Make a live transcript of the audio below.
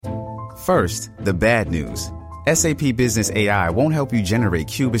First, the bad news. SAP Business AI won't help you generate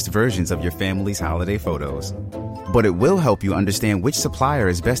cubist versions of your family's holiday photos. But it will help you understand which supplier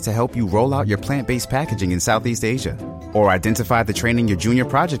is best to help you roll out your plant-based packaging in Southeast Asia, or identify the training your junior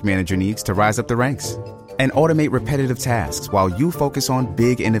project manager needs to rise up the ranks, and automate repetitive tasks while you focus on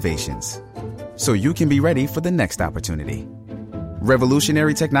big innovations, so you can be ready for the next opportunity.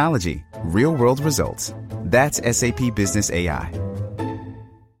 Revolutionary technology, real-world results. That's SAP Business AI.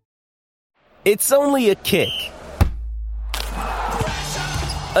 It's only a kick,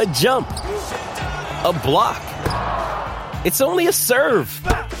 a jump, a block. It's only a serve.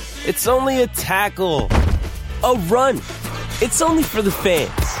 It's only a tackle, a run. It's only for the fans.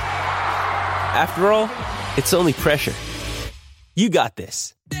 After all, it's only pressure. You got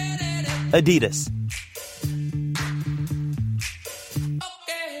this. Adidas.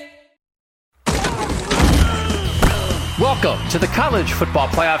 Welcome to the College Football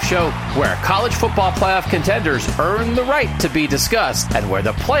Playoff Show, where college football playoff contenders earn the right to be discussed and where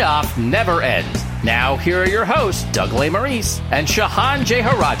the playoff never ends. Now, here are your hosts, Doug Lesmerises and Shahan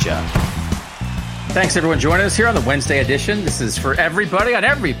Jeharaja. Thanks, everyone, joining us here on the Wednesday edition. This is for everybody on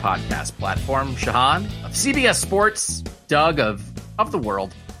every podcast platform. Shahan of CBS Sports, Doug of the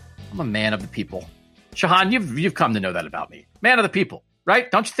world. I'm a man of the people. Shahan, you've come to know that about me. Man of the people, right?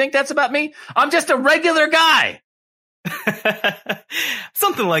 Don't you think that's about me? I'm just a regular guy.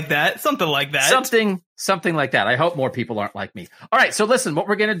 Something like that. Something like that. I hope more people aren't like me. All right. So listen, what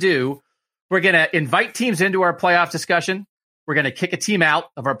we're going to do, we're going to invite teams into our playoff discussion. We're going to kick a team out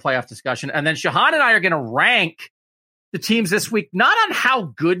of our playoff discussion. And then Shahan and I are going to rank the teams this week, not on how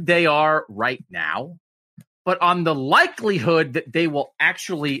good they are right now, but on the likelihood that they will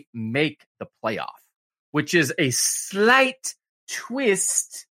actually make the playoff, which is a slight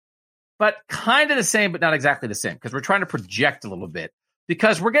twist, but kind of the same, but not exactly the same, because we're trying to project a little bit,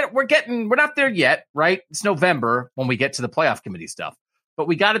 because we're not there yet, right? It's November when we get to the playoff committee stuff, but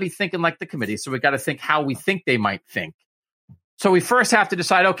we got to be thinking like the committee. So we got to think how we think they might think. So we first have to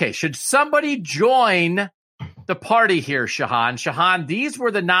decide, okay, should somebody join the party here, Shahan? Shahan, these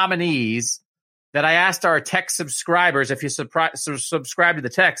were the nominees that I asked our tech subscribers. If you subscribe to the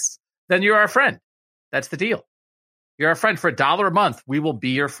text, then you're our friend. That's the deal. You're our friend for $1 a month. We will be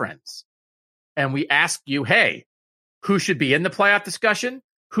your friends. And we ask you, hey, who should be in the playoff discussion?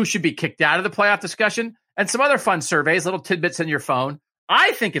 Who should be kicked out of the playoff discussion? And some other fun surveys, little tidbits in your phone.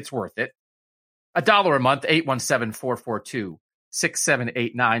 I think it's worth it. $1 a month, 817-442-6789.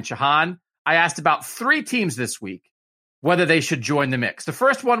 Shahan, I asked about 3 teams this week whether they should join the mix. The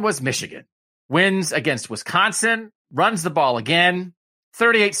first one was Michigan. Wins against Wisconsin, runs the ball again,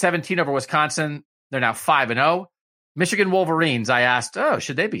 38-17 over Wisconsin. They're now 5-0. Michigan Wolverines, I asked,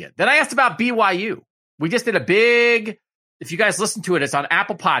 should they be in? Then I asked about BYU. We just did a big, if you guys listen to it, it's on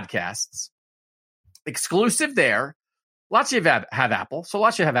Apple Podcasts. Exclusive there. Lots of you have Apple, so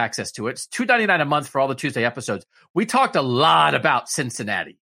lots of you have access to it. It's $2.99 a month for all the Tuesday episodes. We talked a lot about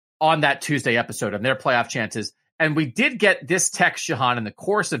Cincinnati on that Tuesday episode and their playoff chances. And we did get this text, Shahan, in the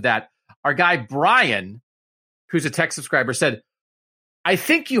course of that. Our guy, Brian, who's a tech subscriber, said, I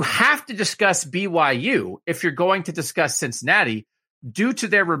think you have to discuss BYU if you're going to discuss Cincinnati due to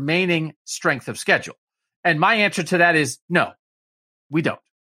their remaining strength of schedule. And my answer to that is no, we don't,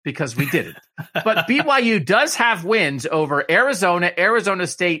 because we didn't. But BYU does have wins over Arizona, Arizona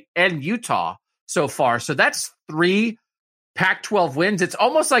State, and Utah so far. So that's 3 Pac-12 wins. It's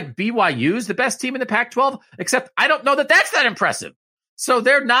almost like BYU's the best team in the Pac-12, except I don't know that that's that impressive. So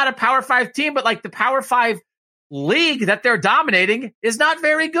they're not a Power 5 team, but like the Power 5 league that they're dominating is not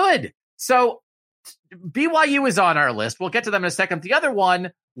very good. So BYU is on our list. We'll get to them in a second. The other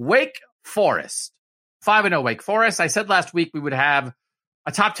one, Wake Forest. 5-0 Wake Forest. I said last week we would have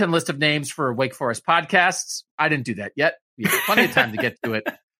a top 10 list of names for Wake Forest podcasts. I didn't do that yet. We have plenty of time to get to it.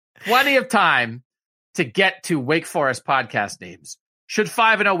 Plenty of time to get to Wake Forest podcast names. Should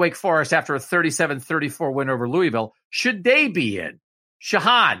 5-0 Wake Forest, after a 37-34 win over Louisville, should they be in?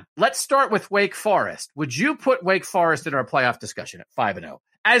 Shahan, let's start with Wake Forest. Would you put Wake Forest in our playoff discussion at 5-0?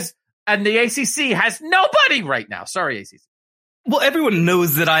 And the ACC has nobody right now. Sorry, ACC. Well, everyone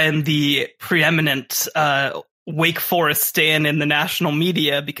knows that I am the preeminent Wake Forest stan in the national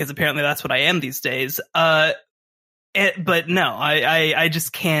media, because apparently that's what I am these days. But no, I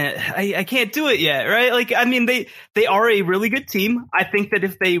just can't. I can't do it yet, right? Like, I mean, they are a really good team. I think that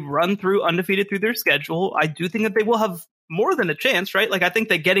if they run through undefeated through their schedule, I do think that they will have more than a chance, right? Like, I think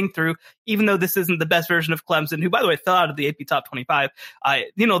that getting through, even though this isn't the best version of Clemson, who, by the way, fell out of the AP Top 25,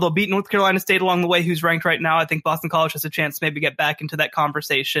 they'll beat North Carolina State along the way, who's ranked right now. I think Boston College has a chance to maybe get back into that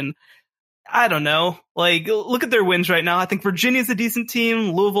conversation. I don't know. Like, look at their wins right now. I think Virginia's a decent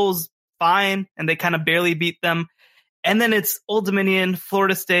team. Louisville's fine, and they kind of barely beat them. And then it's Old Dominion,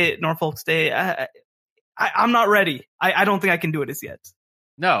 Florida State, Norfolk State. I'm not ready. I don't think I can do it as yet.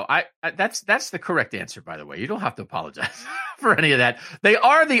 No, that's the correct answer, by the way. You don't have to apologize for any of that. They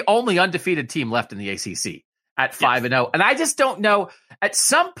are the only undefeated team left in the ACC at 5-0. And I just don't know, at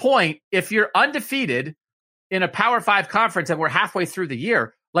some point, if you're undefeated in a Power 5 conference and we're halfway through the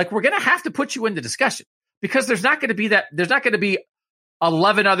year, like, we're going to have to put you into discussion, because there's not going to be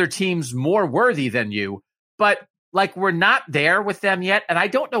 11 other teams more worthy than you. But like, we're not there with them yet. And I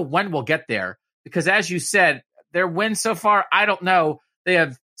don't know when we'll get there, because as you said, their wins so far, I don't know. They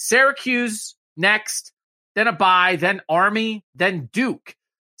have Syracuse next, then a bye, then Army, then Duke.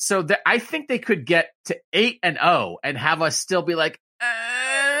 So I think they could get to 8-0 and have us still be like,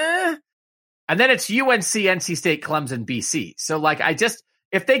 and then it's UNC, NC State, Clemson, BC. So like,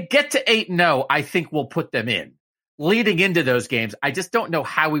 if they get to 8-0, I think we'll put them in. Leading into those games, I just don't know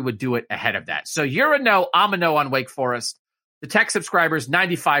how we would do it ahead of that. So you're a no, I'm a no on Wake Forest. The tech subscribers,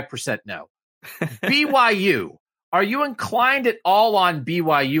 95% no. BYU, are you inclined at all on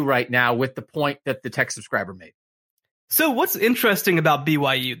BYU right now with the point that the tech subscriber made? So what's interesting about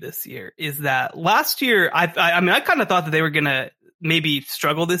BYU this year is that last year, I kind of thought that they were going to maybe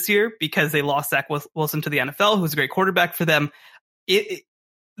struggle this year because they lost Zach Wilson to the NFL, who was a great quarterback for them.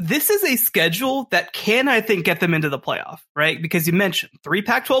 This is a schedule that can, I think, get them into the playoff, right? Because you mentioned 3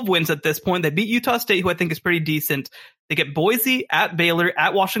 Pac-12 wins at this point. They beat Utah State, who I think is pretty decent. They get Boise, at Baylor,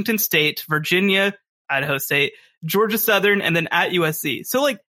 at Washington State, Virginia, Idaho State, Georgia Southern, and then at USC. So,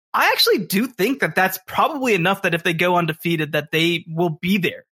 like, I actually do think that that's probably enough that if they go undefeated, that they will be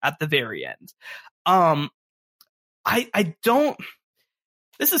there at the very end.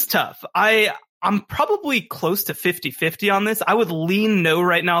 This is tough. I'm probably close to 50-50 on this. I would lean no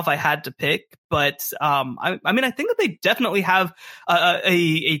right now if I had to pick, but I think that they definitely have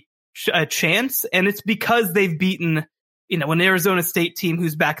a chance, and it's because they've beaten, an Arizona State team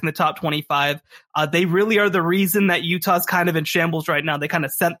who's back in the top 25. They really are the reason that Utah's kind of in shambles right now. They kind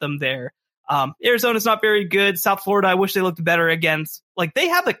of sent them there. Arizona's not very good. South Florida, I wish they looked better against. Like, they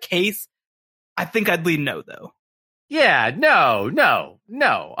have a case. I think I'd lean no, though. Yeah, no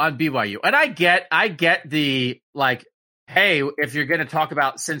on BYU. And I get the, like, hey, if you're going to talk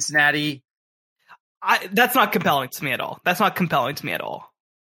about Cincinnati. That's not compelling to me at all.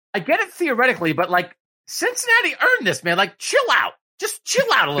 I get it theoretically, but like, Cincinnati earned this, man. Like, chill out. Just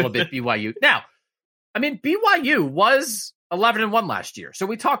chill out a little bit, BYU. Now, I mean, BYU was 11-1 last year. So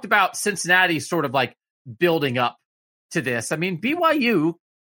we talked about Cincinnati sort of like building up to this. I mean, BYU,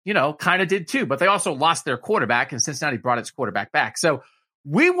 kind of did too, but they also lost their quarterback, and Cincinnati brought its quarterback back. So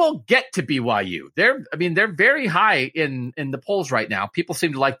we will get to BYU. They're very high in the polls right now. People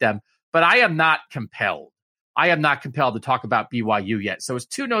seem to like them, but I am not compelled. To talk about BYU yet. So it's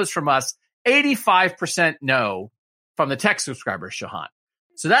 2 no's from us, 85% no from the tech subscribers, Shahan.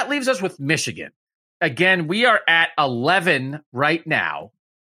 So that leaves us with Michigan. Again, we are at 11 right now.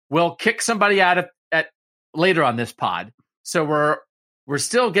 We'll kick somebody out at later on this pod. So we're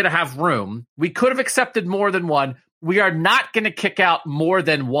still going to have room. We could have accepted more than one. We are not going to kick out more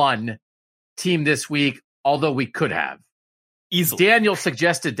than one team this week, although we could have. Easily. Daniel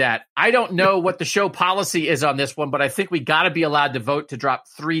suggested that. I don't know what the show policy is on this one, but I think we got to be allowed to vote to drop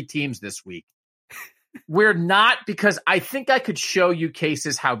 3 teams this week. We're not, because I think I could show you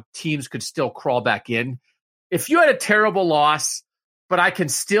cases how teams could still crawl back in. If you had a terrible loss, but I can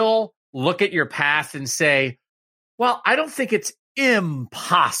still look at your path and say, well, I don't think it's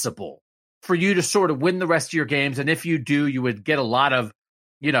impossible for you to sort of win the rest of your games. And if you do, you would get a lot of,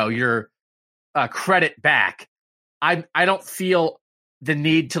 your credit back. I don't feel the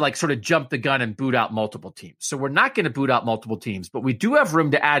need to like sort of jump the gun and boot out multiple teams. So we're not going to boot out multiple teams, but we do have room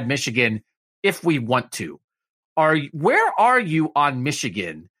to add Michigan if we want to. Where are you on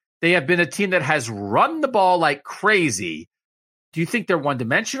Michigan? They have been a team that has run the ball like crazy. Do you think they're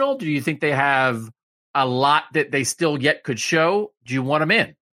one-dimensional? Do you think they have a lot that they still yet could show? Do you want them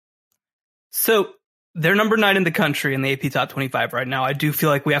in? So they're number 9 in the country in the AP Top 25 right now. I do feel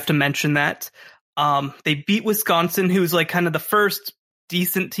like we have to mention that. They beat Wisconsin, who's like kind of the first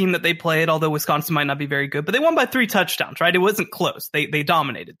decent team that they played, although Wisconsin might not be very good, but they won by 3 touchdowns, right? It wasn't close. They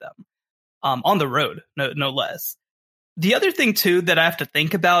dominated them on the road, no less. The other thing, too, that I have to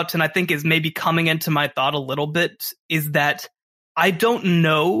think about, and I think is maybe coming into my thought a little bit, is that I don't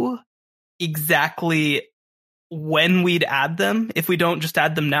know exactly when we'd add them if we don't just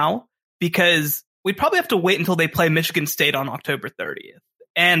add them now, because we'd probably have to wait until they play Michigan State on October 30th.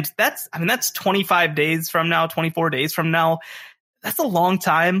 And that's 25 days from now, 24 days from now. That's a long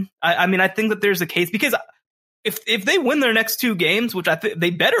time. I think that there's a case, because if they win their next 2 games, which I think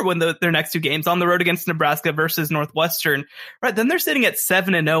they better win their next 2 games on the road against Nebraska versus Northwestern, right? Then they're sitting at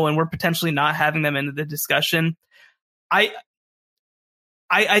 7-0, and we're potentially not having them into the discussion.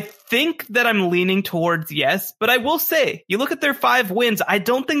 I think that I'm leaning towards yes, but I will say, you look at their 5 wins, I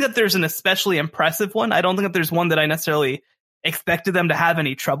don't think that there's an especially impressive one. I don't think that there's one that I necessarily expected them to have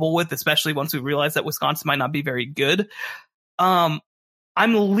any trouble with, especially once we realized that Wisconsin might not be very good. I'm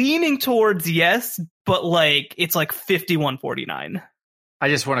leaning towards yes, but it's 51-49. I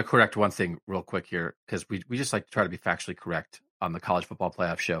just want to correct one thing real quick here, because we just like to try to be factually correct on the College Football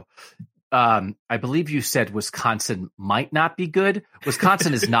Playoff show. I believe you said Wisconsin might not be good.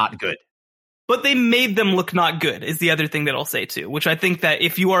 Wisconsin is not good. But they made them look not good is the other thing that I'll say too, which I think that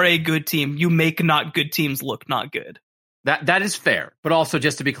if you are a good team, you make not good teams look not good. That is fair. But also,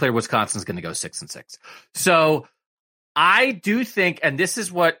 just to be clear, Wisconsin's going to go 6-6. So I do think, and this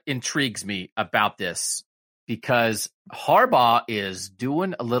is what intrigues me about this, because Harbaugh is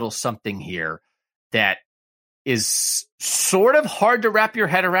doing a little something here that is sort of hard to wrap your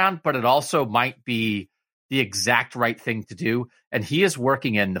head around, but it also might be the exact right thing to do. And he is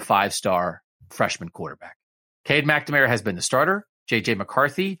working in the 5-star freshman quarterback. Cade McNamara has been the starter. J.J.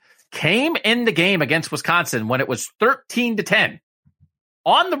 McCarthy came in the game against Wisconsin when it was 13-10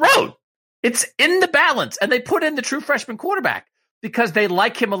 on the road. It's in the balance, and they put in the true freshman quarterback because they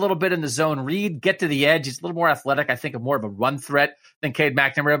like him a little bit in the zone read, get to the edge. He's a little more athletic, I think, more of a run threat than Cade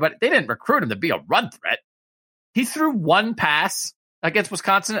McNamara, but they didn't recruit him to be a run threat. He threw 1 pass against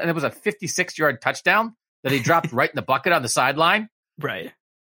Wisconsin, and it was a 56-yard touchdown that he dropped right in the bucket on the sideline. Right.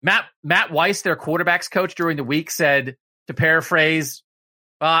 Matt Weiss, their quarterbacks coach during the week, said, to paraphrase,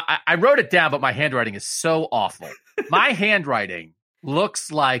 I wrote it down, but my handwriting is so awful. My handwriting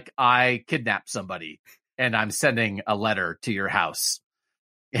looks like I kidnapped somebody, and I'm sending a letter to your house.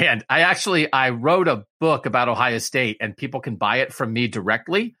 And I wrote a book about Ohio State, and people can buy it from me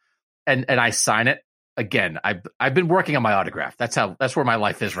directly, and I sign it. Again, I've been working on my autograph. That's where my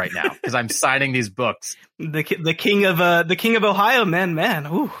life is right now, because I'm signing these books. The king of Ohio, man.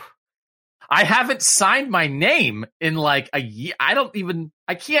 Ooh. I haven't signed my name in a year.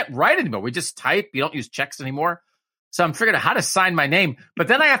 I can't write anymore. We just type. You don't use checks anymore. So I'm figuring out how to sign my name, but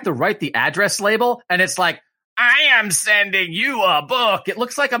then I have to write the address label, and it's like, I am sending you a book. It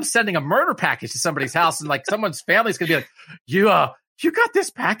looks like I'm sending a murder package to somebody's house, and someone's family's going to be like, you got this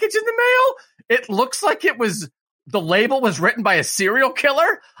package in the mail? It looks like the label was written by a serial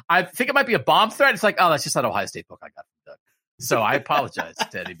killer. I think it might be a bomb threat. It's that's just that Ohio State book I got from Doug. So I apologize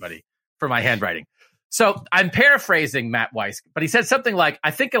to anybody for my handwriting. So I'm paraphrasing Matt Weiss, but he said something like,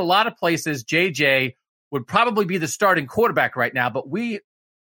 I think in a lot of places, JJ would probably be the starting quarterback right now, but we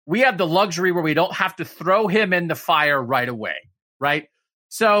have the luxury where we don't have to throw him in the fire right away, right?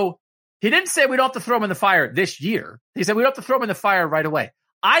 So he didn't say we don't have to throw him in the fire this year. He said we don't have to throw him in the fire right away.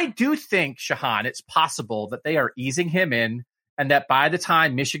 I do think, Shahan, it's possible that they are easing him in, and that by the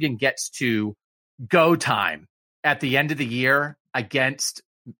time Michigan gets to go time at the end of the year against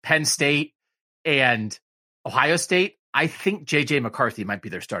Penn State and Ohio State, I think J.J. McCarthy might be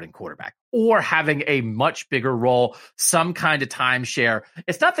their starting quarterback, or having a much bigger role, some kind of timeshare.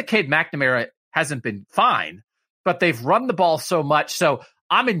 It's not that Cade McNamara hasn't been fine, but they've run the ball so much. So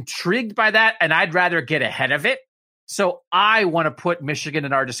I'm intrigued by that, and I'd rather get ahead of it. So I want to put Michigan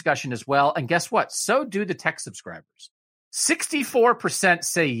in our discussion as well. And guess what? So do the tech subscribers. 64%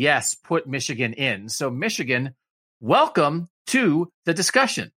 say yes, put Michigan in. So Michigan, welcome to the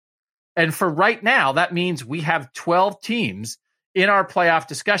discussion. And for right now, that means we have 12 teams in our playoff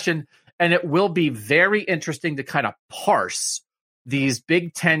discussion, and it will be very interesting to kind of parse these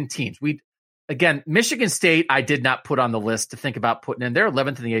Big Ten teams. Again, Michigan State, I did not put on the list to think about putting in. They're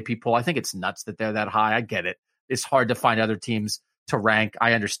 11th in the AP poll. I think it's nuts that they're that high. I get it. It's hard to find other teams to rank.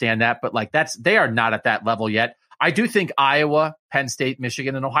 I understand that, but they are not at that level yet. I do think Iowa, Penn State,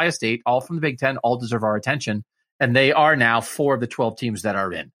 Michigan, and Ohio State, all from the Big Ten, all deserve our attention, and they are now 4 of the 12 teams that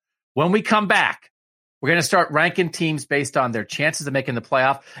are in. When we come back, we're going to start ranking teams based on their chances of making the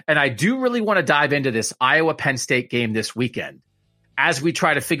playoff, and I do really want to dive into this Iowa-Penn State game this weekend as we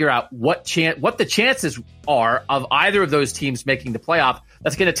try to figure out what the chances are of either of those teams making the playoff.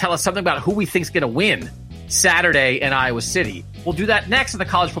 That's going to tell us something about who we think is going to win Saturday in Iowa City. We'll do that next in the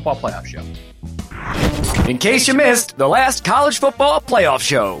College Football Playoff Show. In case you missed the last College Football Playoff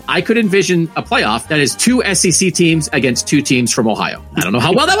Show. I could envision a playoff that is 2 SEC teams against 2 teams from Ohio. I don't know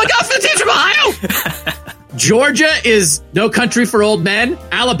how well that would go for the teams from Ohio. Georgia is no country for old men.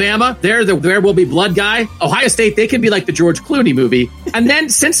 Alabama, they're the There Will Be Blood guy. Ohio State, they can be like the George Clooney movie. And then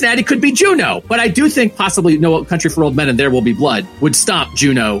Cincinnati could be Juno. But I do think possibly No Country for Old Men and There Will Be Blood would stomp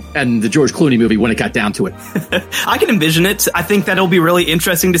Juno and the George Clooney movie when it got down to it. I can envision it. I think that it'll be really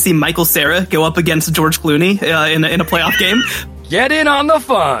interesting to see Michael Cera go up against George Clooney in a playoff game. Get in on the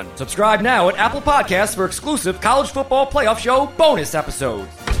fun. Subscribe now at Apple Podcasts for exclusive college football playoff show bonus episodes.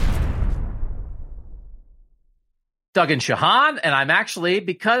 Doug and Shahan, and I'm actually,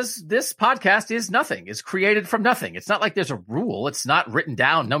 because this podcast is created from nothing. It's not like there's a rule. It's not written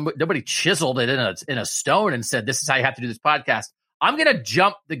down. Nobody chiseled it in a stone and said, this is how you have to do this podcast. I'm going to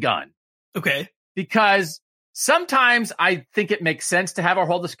jump the gun. Okay. Because sometimes I think it makes sense to have our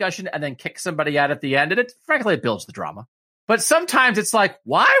whole discussion and then kick somebody out at the end. And frankly, it builds the drama. But sometimes it's like,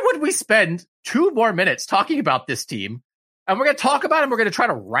 why would we spend 2 more minutes talking about this team? And we're going to talk about them. We're going to try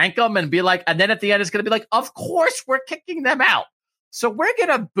to rank them and be like, and then at the end, it's going to be like, of course, we're kicking them out. So we're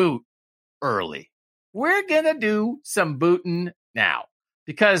going to boot early. We're going to do some booting now.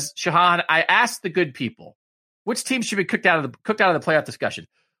 Because, Shahan, I asked the good people, which team should be cooked out of the playoff discussion?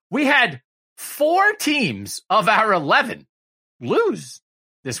 We had 4 teams of our 11 lose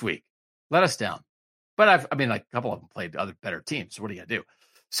this week. Let us down. But a couple of them played other better teams. So what are you going to do?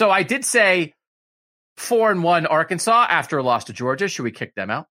 So I did say 4-1 Arkansas after a loss to Georgia. Should we kick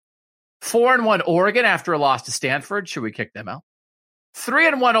them out? 4-1 Oregon after a loss to Stanford. Should we kick them out?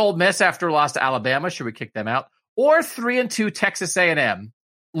 3-1 Ole Miss after a loss to Alabama. Should we kick them out? Or 3-2 Texas A&M,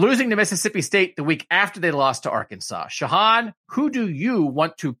 losing to Mississippi State the week after they lost to Arkansas. Shahan, who do you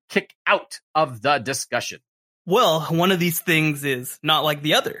want to kick out of the discussion? Well, one of these things is not like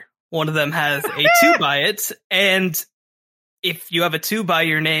the other. One of them has a 2 by it, and if you have a 2 by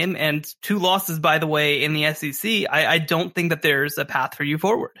your name and 2 losses, by the way, in the SEC, I don't think that there's a path for you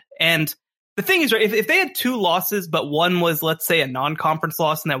forward. And the thing is, right, if they had 2 losses, but one was, let's say, a non-conference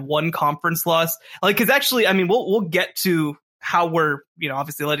loss and then 1 conference loss, like, because actually, we'll get to how we're,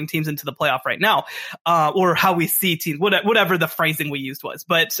 obviously letting teams into the playoff right now, or how we see teams, whatever the phrasing we used was.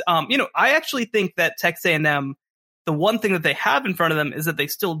 But, I actually think that Texas A&M, the one thing that they have in front of them is that they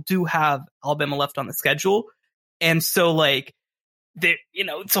still do have Alabama left on the schedule. And so,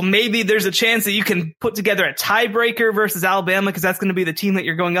 so maybe there's a chance that you can put together a tiebreaker versus Alabama because that's going to be the team that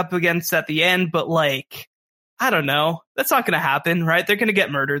you're going up against at the end. But I don't know. That's not going to happen, right? They're going to get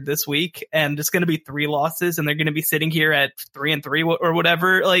murdered this week and it's going to be 3 losses and they're going to be sitting here at 3-3 or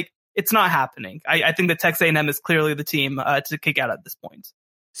whatever. It's not happening. I think that Texas A&M is clearly the team to kick out at this point.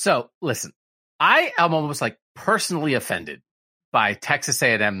 So listen, I am almost personally offended by Texas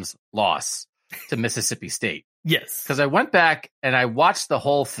A&M's loss to Mississippi State. Yes. Because I went back and I watched the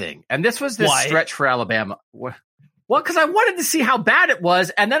whole thing. And this was this stretch for Alabama. Well, because I wanted to see how bad it was.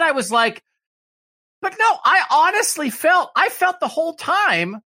 And then I was like, but no, I honestly felt the whole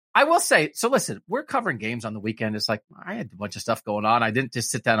time. I will say, so listen, we're covering games on the weekend. It's like, I had a bunch of stuff going on. I didn't just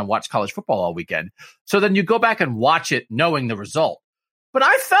sit down and watch college football all weekend. So then you go back and watch it knowing the result. But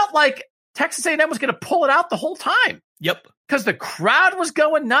I felt like Texas A&M was going to pull it out the whole time. Yep. Because the crowd was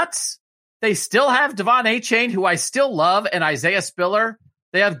going nuts. They still have Devon Achane, who I still love, and Isaiah Spiller.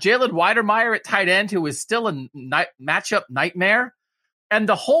 They have Jalen Weidermeyer at tight end, who is still a matchup nightmare. And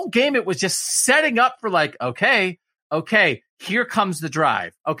the whole game, it was just setting up for okay, here comes the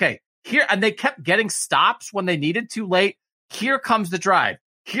drive. Okay, here. And they kept getting stops when they needed to late. Here comes the drive.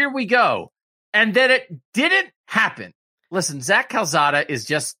 Here we go. And then it didn't happen. Listen, Zach Calzada is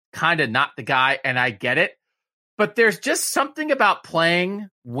just kind of not the guy, and I get it. But there's just something about playing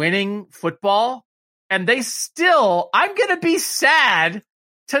winning football, and I'm going to be sad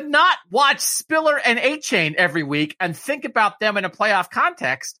to not watch Spiller and Achane every week and think about them in a playoff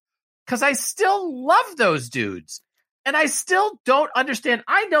context, because I still love those dudes. And I still don't understand.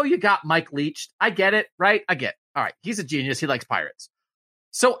 I know you got Mike Leach. I get it, right? I get it. All right, he's a genius. He likes Pirates.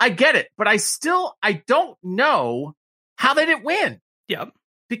 So I get it, but I don't know how they didn't win. Yeah.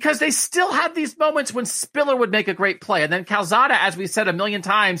 Because they still had these moments when Spiller would make a great play. And then Calzada, as we said a million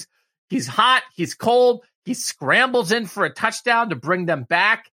times, he's hot, he's cold, he scrambles in for a touchdown to bring them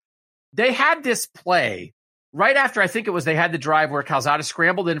back. They had this play right after, I think it was, they had the drive where Calzada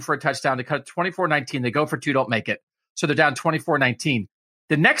scrambled in for a touchdown to cut 24-19. They go for 2, don't make it. So they're down 24-19.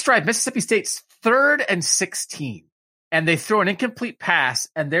 The next drive, Mississippi State's 3rd and 16. And they throw an incomplete pass.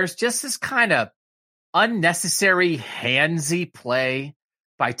 And there's just this kind of unnecessary handsy play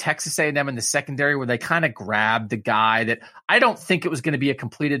by Texas A&M in the secondary where they kind of grabbed the guy that I don't think it was going to be a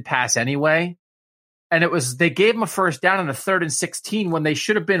completed pass anyway. And they gave him a first down on a 3rd and 16 when they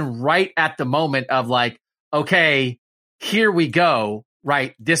should have been right at the moment of okay, here we go,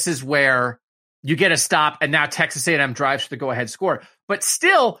 right? This is where you get a stop, and now Texas A&M drives for the go-ahead score. But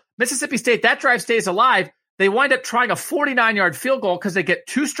still, Mississippi State, that drive stays alive. They wind up trying a 49-yard field goal because they get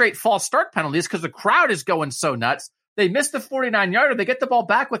 2 straight false start penalties because the crowd is going so nuts. They miss the 49-yarder. They get the ball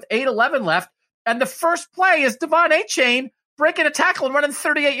back with 8:11 left. And the first play is Devon Achane breaking a tackle and running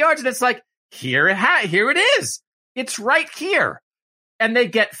 38 yards. And it's like, here it is. It's right here. And they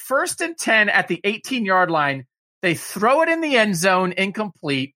get 1st and 10 at the 18-yard line. They throw it in the end zone,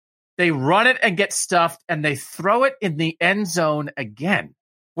 incomplete. They run it and get stuffed, and they throw it in the end zone again,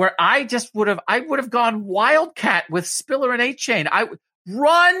 where I would have gone Wildcat with Spiller and Achane. I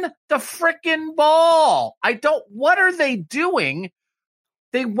run the frickin' ball. What are they doing?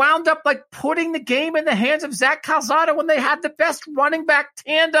 They wound up like putting the game in the hands of Zach Calzada when they had the best running back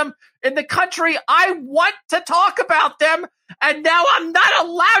tandem in the country. I want to talk about them, and now I'm not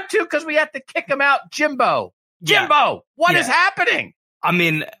allowed to because we have to kick them out. Jimbo, what is happening? I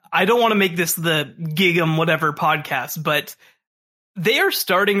mean, I don't want to make this the Gig'em whatever podcast, but they are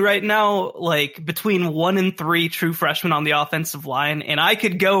starting right now like between 1 and 3 true freshmen on the offensive line, and I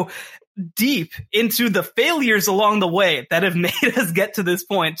could go deep into the failures along the way that have made us get to this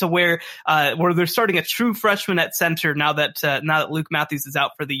point to where they're starting a true freshman at center now that Luke Matthews is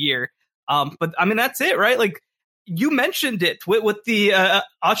out for the year. But I mean, that's it, right? Like you mentioned it with the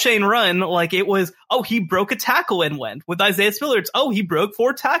Achane run, like it was, he broke a tackle and went. With Isaiah Spiller, it's, he broke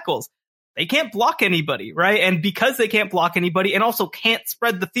 4 tackles. They can't block anybody, right? And because they can't block anybody and also can't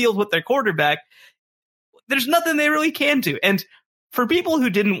spread the field with their quarterback, there's nothing they really can do. And for people who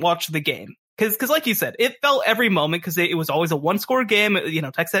didn't watch the game, because like you said, it felt every moment because it was always a 1-score game. You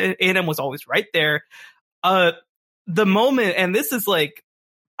know, Texas A&M was always right there. The moment, and this is like,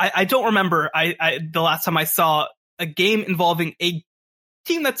 I don't remember the last time I saw a game involving a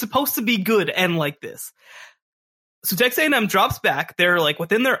team that's supposed to be good and like this. So Texas A&M drops back. They're like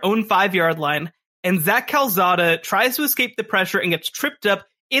within their own 5-yard line, and Zach Calzada tries to escape the pressure and gets tripped up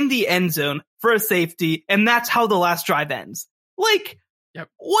in the end zone for a safety, and that's how the last drive ends. Like,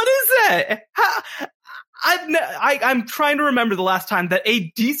 What is that? I'm trying to remember the last time that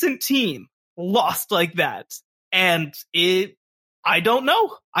a decent team lost like that, and I don't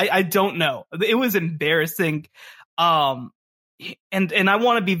know. I don't know. It was embarrassing. And I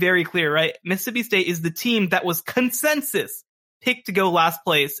want to be very clear, right? Mississippi State is the team that was consensus picked to go last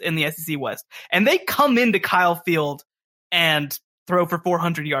place in the SEC West. And they come into Kyle Field and throw for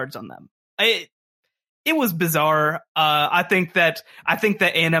 400 yards on them. It was bizarre. I think that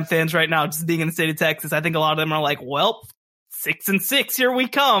A&M fans right now, just being in the state of Texas, I think a lot of them are like, well, 6-6, here we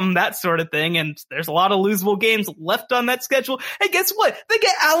come, that sort of thing. And there's a lot of losable games left on that schedule. Hey, guess what? They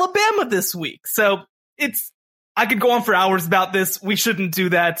get Alabama this week. So I could go on for hours about this. We shouldn't do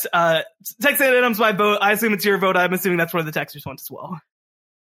that. Texas A&M's my vote. I assume it's your vote. I'm assuming that's where the Texans went as well.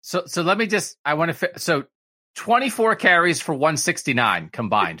 So let me just, so 24 carries for 169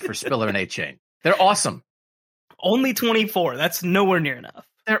 combined for Spiller and Achane. They're awesome. Only 24. That's nowhere near enough.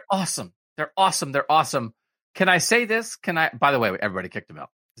 They're awesome. They're awesome. They're awesome. Can I say this? By the way, everybody kicked them out.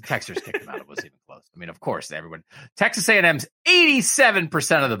 The Texans kicked them out. It wasn't even close. I mean, of course, everyone. Texas A&M's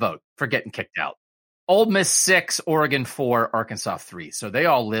 87% of the vote for getting kicked out. Ole Miss 6, Oregon 4, Arkansas 3. So they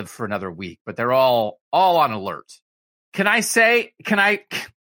all live for another week, but they're all on alert. I'm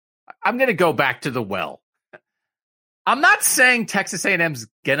going to go back to the well. I'm not saying Texas A&M's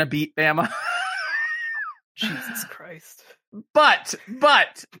going to beat Bama. Jesus Christ. But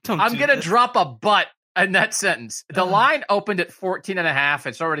I'm going to drop a but in that sentence. The line opened at 14.5.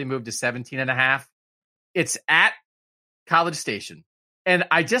 It's already moved to 17.5. It's at College Station. And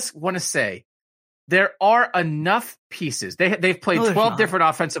I just want to say, there are enough pieces. They've played 12 different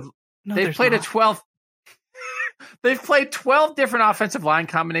offensive. They've played 12 different offensive line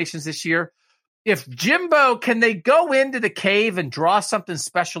combinations this year. If Jimbo, can they go into the cave and draw something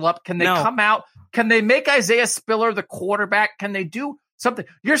special up? Can they come out? Can they make Isaiah Spiller the quarterback? Can they do something?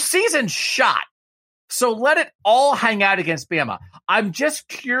 Your season's shot. So let it all hang out against Bama. I'm just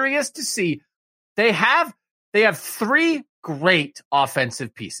curious to see. They have 3 great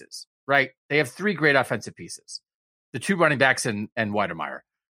offensive pieces. Right? They have 3 great offensive pieces. The 2 running backs and Weidemeyer.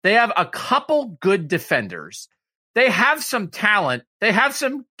 They have a couple good defenders. They have some talent. They have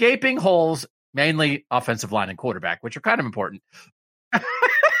some gaping holes, mainly offensive line and quarterback, which are kind of important.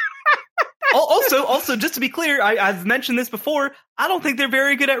 Also, just to be clear, I've mentioned this before, I don't think they're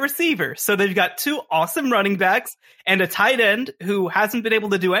very good at receiver. So they've got 2 awesome running backs and a tight end who hasn't been able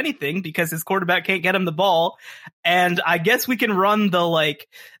to do anything because his quarterback can't get him the ball. And I guess we can run the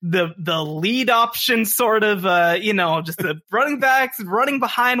lead option sort of, just the running backs running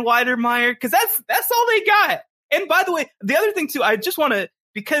behind Weidemeyer, because that's all they got. And by the way, the other thing too, I just want to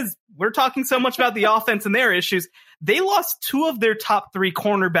because we're talking so much about the offense and their issues. They lost 2 of their top 3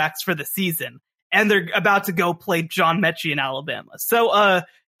 cornerbacks for the season, and they're about to go play John Mechie in Alabama. So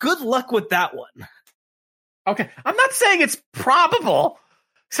good luck with that one. Okay. I'm not saying it's probable.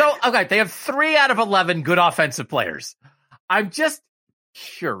 So, okay, they have 3 out of 11 good offensive players. I'm just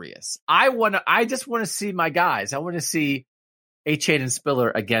curious. I just want to see my guys. I want to see Achane and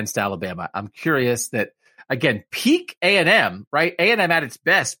Spiller against Alabama. I'm curious that, again, peak A&M, right? A&M at its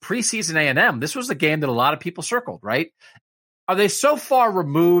best, preseason A&M. This was a game that a lot of people circled, right? Are they so far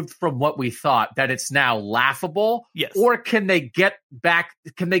removed from what we thought that it's now laughable? Yes. Or can they get back?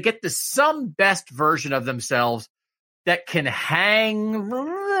 Can they get to some best version of themselves that can hang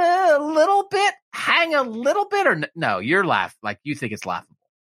a little bit? Or no, you're like you think it's laughable.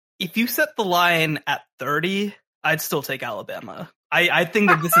 If you set the line at 30, I'd still take Alabama. I think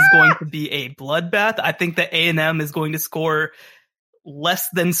that this is going to be a bloodbath. I think that A&M is going to score less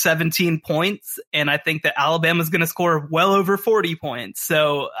than 17 points, and I think that Alabama is going to score well over 40 points.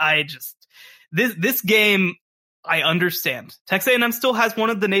 So this game, I understand. Texas A&M still has one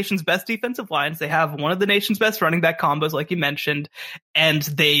of the nation's best defensive lines. They have one of the nation's best running back combos, like you mentioned, and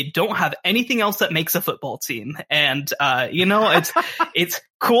they don't have anything else that makes a football team. And it's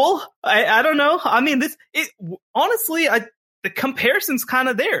cool. I don't know. I mean, honestly, the comparison's kind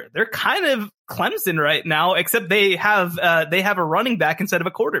of there. They're kind of Clemson right now, except they have a running back instead of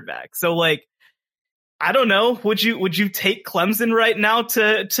a quarterback. So, like, I don't know. Would you take Clemson right now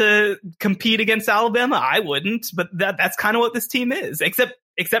to compete against Alabama? I wouldn't, but that's kind of what this team is, except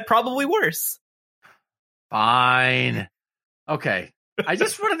probably worse. Fine. Okay.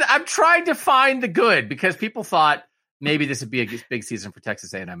 I'm trying to find the good, because people thought maybe this would be a big season for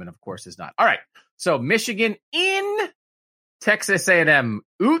Texas A&M, and of course it's not. All right. So Michigan in Texas A&M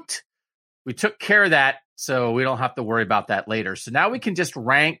oot. We took care of that, so we don't have to worry about that later. So now we can just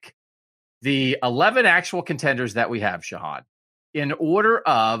rank the 11 actual contenders that we have, Shahan, in order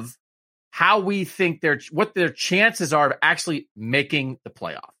of how we think what their chances are of actually making the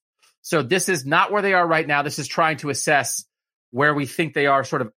playoff. So this is not where they are right now. This is trying to assess where we think they are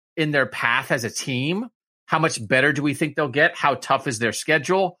sort of in their path as a team. How much better do we think they'll get? How tough is their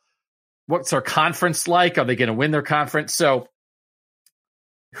schedule? What's their conference like? Are they going to win their conference? So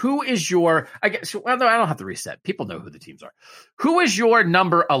who is your, I guess, well, no, I don't have to reset. People know who the teams are. Who is your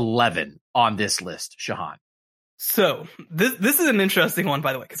number 11 on this list, Shahan? So this is an interesting one,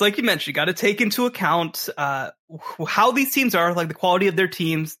 by the way, because like you mentioned, you got to take into account how these teams are, like the quality of their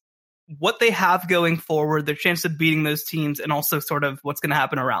teams, what they have going forward, their chance of beating those teams, and also sort of what's going to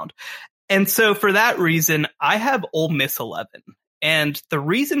happen around. And so for that reason, I have Ole Miss 11. And the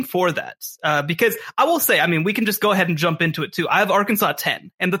reason for that, because I will say, I mean, we can just go ahead and jump into it too. I have Arkansas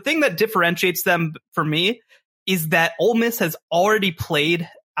 10. And the thing that differentiates them for me is that Ole Miss has already played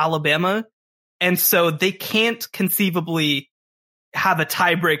Alabama. And so they can't conceivably have a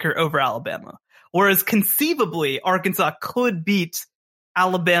tiebreaker over Alabama. Whereas conceivably, Arkansas could beat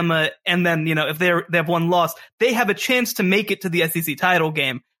Alabama. And then, if they have one loss, they have a chance to make it to the SEC title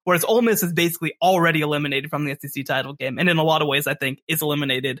game. Whereas Ole Miss is basically already eliminated from the SEC title game. And in a lot of ways, I think is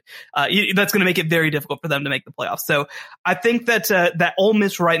eliminated. That's going to make it very difficult for them to make the playoffs. So I think that Ole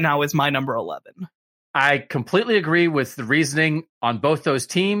Miss right now is my number 11. I completely agree with the reasoning on both those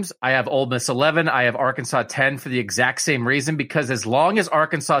teams. I have Ole Miss 11. I have Arkansas 10 for the exact same reason, because as long as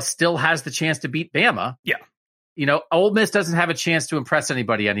Arkansas still has the chance to beat Bama, Ole Miss doesn't have a chance to impress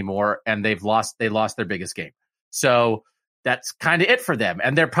anybody anymore, and they lost their biggest game. So that's kind of it for them.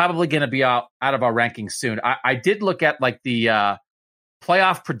 And they're probably going to be out of our rankings soon. I did look at like the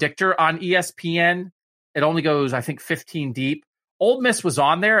playoff predictor on ESPN. It only goes, I think, 15 deep. Ole Miss was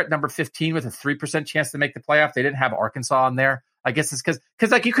on there at number 15 with a 3% chance to make the playoff. They didn't have Arkansas on there. I guess it's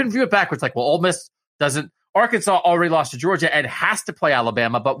because like you couldn't view it backwards. Like, well, Ole Miss Arkansas already lost to Georgia and has to play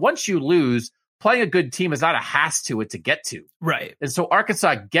Alabama. But once you lose, playing a good team is not a has to, it's a get to. Right. And so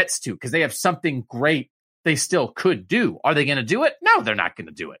Arkansas gets to, because they have something great they still could do. Are they going to do it? No, they're not going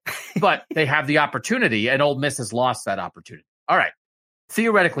to do it. But they have the opportunity, and Ole Miss has lost that opportunity. All right.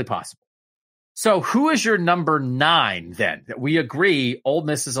 Theoretically possible. So who is your number 9 then? We agree Ole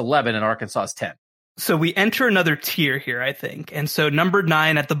Miss is 11 and Arkansas is 10. So we enter another tier here, I think. And so number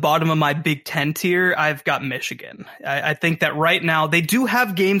 9 at the bottom of my Big Ten tier, I've got Michigan. I think that right now they do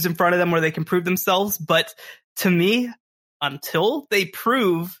have games in front of them where they can prove themselves. But to me, until they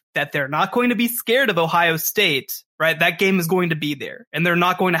prove that they're not going to be scared of Ohio State, right? That game is going to be there, and they're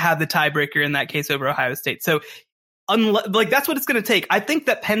not going to have the tiebreaker in that case over Ohio State. So that's what it's going to take. I think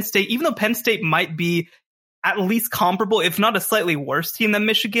that Penn State, even though Penn State might be at least comparable, if not a slightly worse team than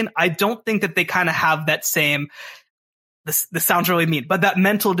Michigan, I don't think that they kind of have that same this sounds really mean, but that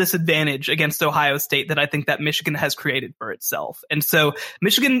mental disadvantage against Ohio State that I think that Michigan has created for itself. And so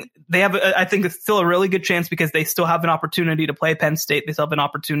Michigan, they have, I think it's still a really good chance because they still have an opportunity to play Penn State. They still have an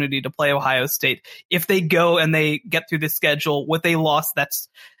opportunity to play Ohio State. If they go and they get through this schedule with a loss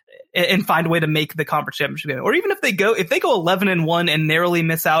and find a way to make the conference championship game. Or even if they go 11-1 and narrowly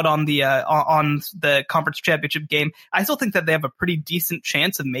miss out on the conference championship game, I still think that they have a pretty decent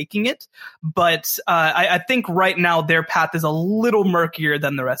chance of making it. But I think right now their path is a little murkier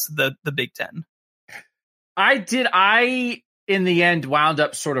than the rest of the Big Ten. I in the end wound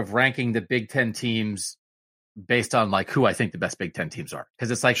up sort of ranking the Big Ten teams based on like who I think the best Big Ten teams are.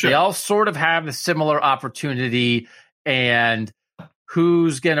 Because it's like They all sort of have a similar opportunity and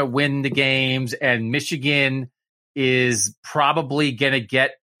who's going to win the games, and Michigan is probably going to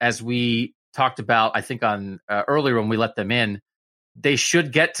get, as we talked about, I think on earlier when we let them in, they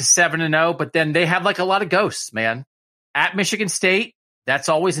should get to 7-0, but then they have like a lot of ghosts, man. At Michigan State, that's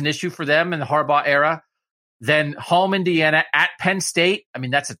always an issue for them in the Harbaugh era. Then home Indiana, at Penn State. I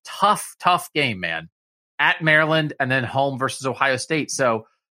mean, that's a tough game, man. At Maryland, and then home versus Ohio State. So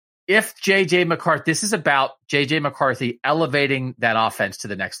if J.J. McCarthy, this is about J.J. McCarthy elevating that offense to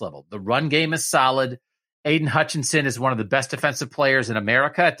the next level. The run game is solid. Aiden Hutchinson is one of the best defensive players in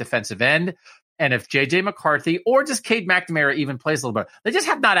America at defensive end. And if J.J. McCarthy or just Cade McNamara even plays a little better, they just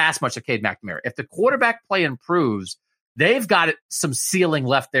have not asked much of Cade McNamara. If the quarterback play improves, they've got some ceiling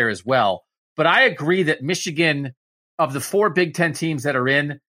left there as well. But I agree that Michigan, of the 4 Big Ten teams that are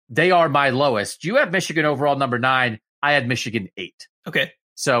in, they are my lowest. You have Michigan overall number 9. I had Michigan 8. Okay.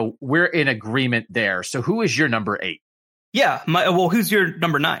 So we're in agreement there. So who is your number 8? Yeah. Who's your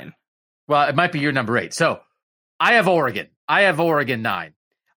number 9? Well, it might be your number 8. So I have Oregon. 9.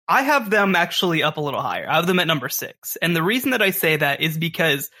 I have them actually up a little higher. I have them at number 6. And the reason that I say that is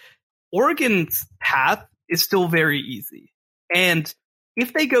because Oregon's path is still very easy. And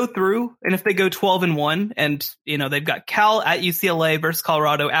if they go through and if they go 12-1 and, they've got Cal at UCLA versus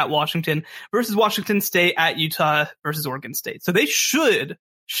Colorado at Washington versus Washington State at Utah versus Oregon State. So they should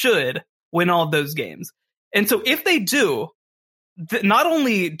win all of those games. And so if they do, not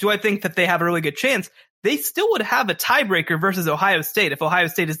only do I think that they have a really good chance, they still would have a tiebreaker versus Ohio State if Ohio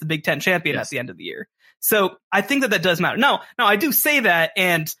State is the Big Ten champion at the end of the year. So I think that does matter. Now I do say that,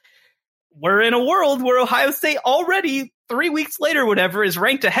 and we're in a world where Ohio State already 3 weeks later, whatever, is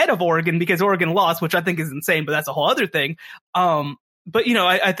ranked ahead of Oregon because Oregon lost, which I think is insane, but that's a whole other thing. But,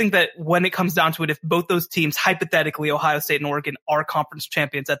 I think that when it comes down to it, if both those teams, hypothetically, Ohio State and Oregon, are conference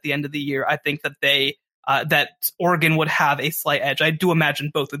champions at the end of the year, I think that that Oregon would have a slight edge. I do imagine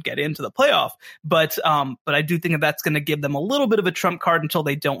both would get into the playoff, but I do think that that's going to give them a little bit of a trump card until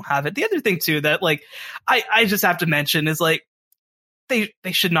they don't have it. The other thing too, that I just have to mention is they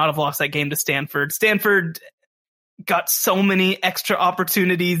should not have lost that game to Stanford. Stanford got so many extra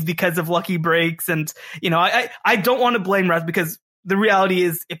opportunities because of lucky breaks. And, I don't want to blame refs, because the reality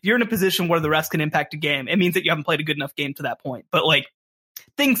is if you're in a position where the refs can impact a game, it means that you haven't played a good enough game to that point. But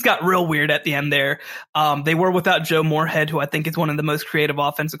things got real weird at the end there. They were without Joe Moorhead, who I think is one of the most creative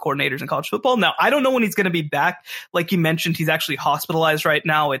offensive coordinators in college football. Now, I don't know when he's going to be back. Like you mentioned, he's actually hospitalized right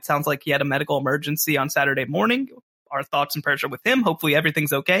now. It sounds like he had a medical emergency on Saturday morning. Our thoughts and prayers are with him. Hopefully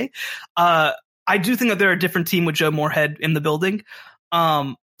everything's okay. I do think that they're a different team with Joe Moorhead in the building.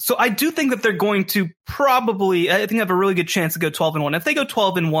 So I do think that they're going to I think have a really good chance to go 12-1. If they go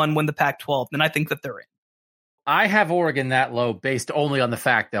 12-1, win the Pac-12, then I think that they're in. I have Oregon that low based only on the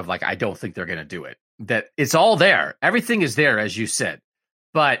fact of I don't think they're going to do it. That it's all there. Everything is there, as you said.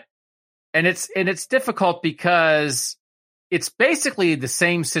 But it's difficult because it's basically the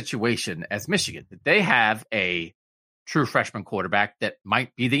same situation as Michigan. They have a true freshman quarterback that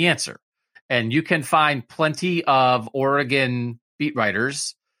might be the answer. And you can find plenty of Oregon beat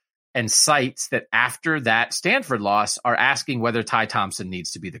writers and sites that after that Stanford loss are asking whether Ty Thompson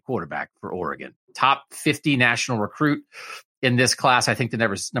needs to be the quarterback for Oregon. Top 50 national recruit in this class. I think the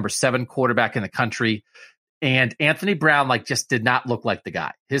number 7 quarterback in the country. And Anthony Brown just did not look like the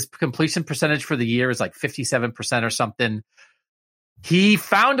guy. His completion percentage for the year is 57% or something. He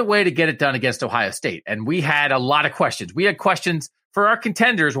found a way to get it done against Ohio State. And we had a lot of questions. We had questions for our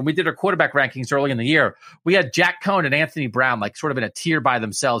contenders when we did our quarterback rankings early in the year. We had Jack Cohn and Anthony Brown sort of in a tier by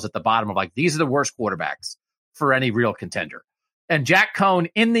themselves at the bottom of these are the worst quarterbacks for any real contender. And Jack Cohn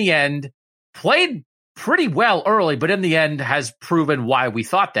in the end played pretty well early, but in the end has proven why we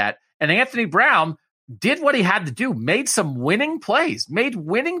thought that. And Anthony Brown did what he had to do, made winning plays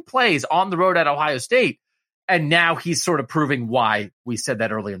on the road at Ohio State. And now he's sort of proving why we said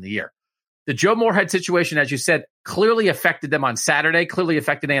that early in the year. The Joe Moorhead situation, as you said, clearly affected them on Saturday, clearly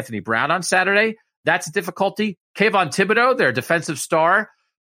affected Anthony Brown on Saturday. That's a difficulty. Kayvon Thibodeau, their defensive star,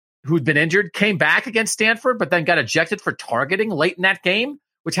 who'd been injured, came back against Stanford, but then got ejected for targeting late in that game,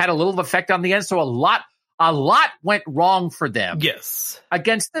 which had a little effect on the end. So a lot went wrong for them. Yes.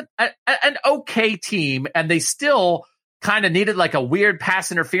 Against an okay team, and they still kind of needed like a weird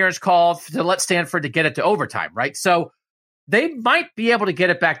pass interference call to let Stanford to get it to overtime, right? So they might be able to get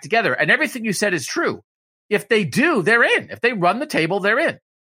it back together. And everything you said is true. If they do, they're in. If they run the table, they're in.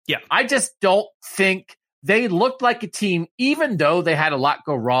 Yeah. I just don't think they looked like a team, even though they had a lot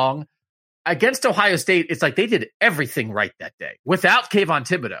go wrong. Against Ohio State, it's like they did everything right that day without Kayvon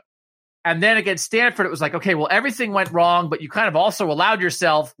Thibodeau. And then against Stanford, it was like, okay, well, everything went wrong, but you kind of also allowed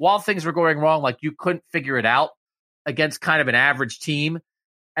yourself, while things were going wrong, like you couldn't figure it out against kind of an average team.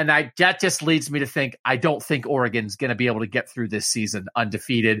 And that just leads me to think, I don't think Oregon's going to be able to get through this season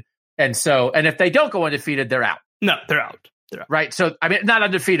undefeated. And if they don't go undefeated, they're out. No, they're out. Right. So, I mean, not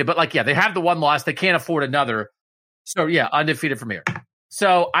undefeated, but like, yeah, they have the one loss. They can't afford another. So, yeah, undefeated from here.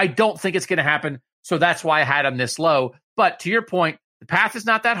 So I don't think it's going to happen. So that's why I had them this low. But to your point, the path is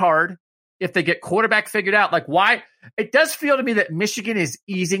not that hard. If they get quarterback figured out, like why? It does feel to me that Michigan is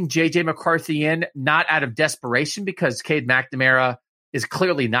easing J.J. McCarthy in, not out of desperation because Cade McNamara is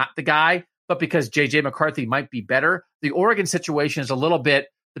clearly not the guy, but because J.J. McCarthy might be better. The Oregon situation is a little bit,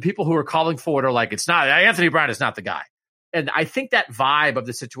 the people who are calling for it are like, it's not, Anthony Brown is not the guy. And I think that vibe of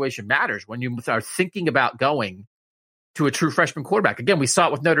the situation matters when you are thinking about going to a true freshman quarterback. Again, we saw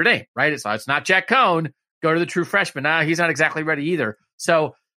it with Notre Dame, right? It's not Jack Cohn. Go to the true freshman. He's not exactly ready either.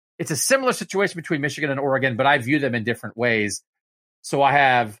 So it's a similar situation between Michigan and Oregon, but I view them in different ways. So I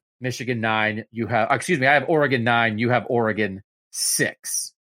have Michigan 9. I have Oregon 9. You have Oregon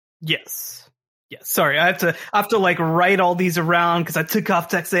 6. Yes. Sorry, I have to like write all these around because I took off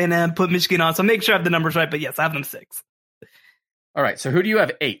Texas A&M, put Michigan on, so make sure I have the numbers right. But yes, I have them 6. All right. So who do you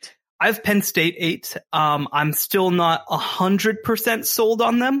have 8? I have Penn State 8. I'm still not 100% sold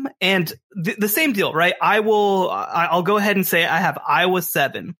on them. And the same deal, right? I'll go ahead and say I have Iowa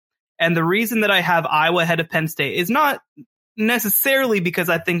 7. And the reason that I have Iowa ahead of Penn State is not necessarily because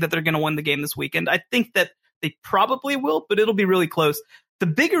I think that they're going to win the game this weekend. I think that they probably will, but it'll be really close. The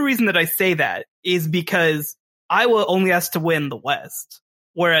bigger reason that I say that is because Iowa only has to win the West,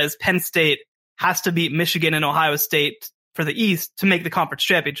 whereas Penn State has to beat Michigan and Ohio State for the East to make the conference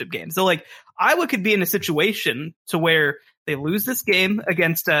championship game. So like Iowa could be in a situation to where they lose this game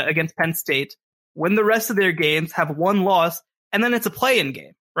against Penn State, win the rest of their games, have one loss, and then it's a play-in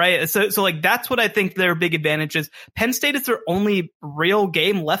game, right? So like that's what I think their big advantage is. Penn State is their only real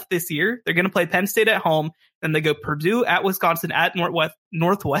game left this year. They're going to play Penn State at home, then they go Purdue at Wisconsin, at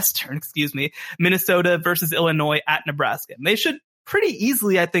Northwestern, Minnesota versus Illinois, at Nebraska. And they should pretty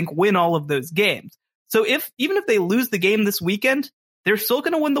easily, I think, win all of those games. So even if they lose the game this weekend, they're still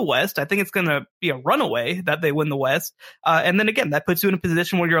going to win the West. I think it's going to be a runaway that they win the West. And then again, that puts you in a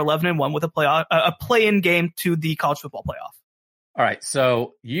position where you're 11-1 with a play-in game to the college football playoff. All right.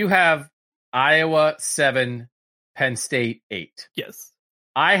 So you have Iowa 7, Penn State 8. Yes.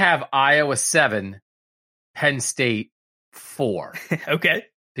 I have Iowa 7, Penn State 4. Okay.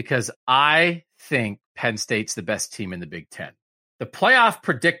 Because I think Penn State's the best team in the Big Ten. The playoff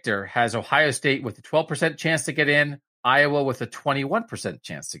predictor has Ohio State with a 12% chance to get in, Iowa with a 21%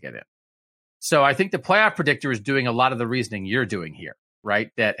 chance to get in. So I think the playoff predictor is doing a lot of the reasoning you're doing here,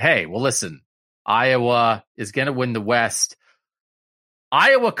 right? That, hey, well, listen, Iowa is going to win the West.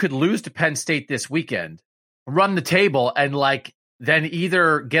 Iowa could lose to Penn State this weekend, run the table, and then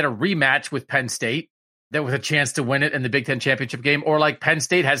either get a rematch with Penn State that with a chance to win it in the Big Ten championship game, or like Penn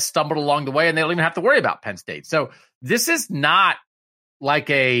State has stumbled along the way and they don't even have to worry about Penn State. So this is not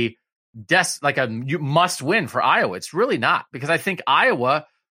like a must win for Iowa. It's really not, because I think Iowa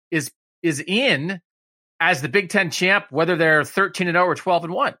is in as the Big Ten champ, whether they're 13-0 or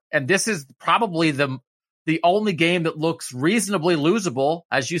 12-1. And this is probably the only game that looks reasonably losable,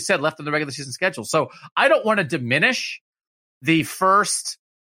 as you said, left on the regular season schedule. So I don't want to diminish the first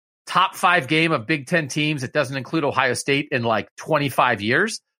top 5 game of Big Ten teams that doesn't include Ohio State in 25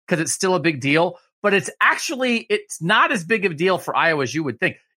 years, because it's still a big deal. But it's not as big of a deal for Iowa as you would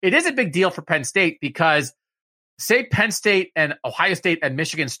think. It is a big deal for Penn State because say Penn State and Ohio State and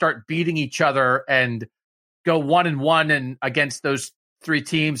Michigan start beating each other and go 1-1 and against those 3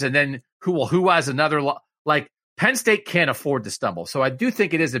 teams, and then who has another, Penn State can't afford to stumble. So I do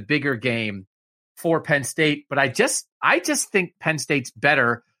think it is a bigger game for Penn State, but I just think Penn State's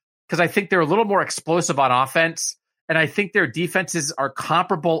better because I think they're a little more explosive on offense, and I think their defenses are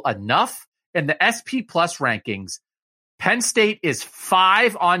comparable enough. In the SP Plus rankings, Penn State is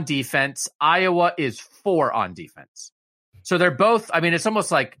 5 on defense. Iowa is 4 on defense. So they're both, it's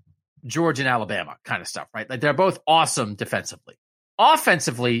almost like Georgia and Alabama kind of stuff, right? Like they're both awesome defensively.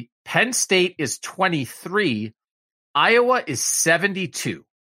 Offensively, Penn State is 23. Iowa is 72.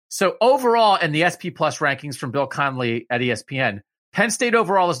 So overall, in the SP Plus rankings from Bill Connelly at ESPN, Penn State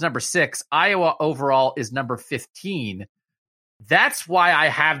overall is number 6. Iowa overall is number 15. That's why I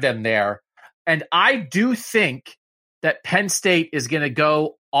have them there. And I do think that Penn State is going to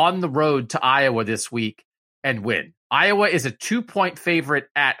go on the road to Iowa this week and win. Iowa is a 2-point favorite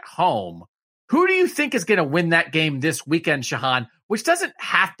at home. Who do you think is going to win that game this weekend, Shahan? Which doesn't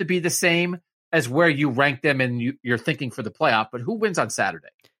have to be the same as where you rank them and you're thinking for the playoff, but who wins on Saturday?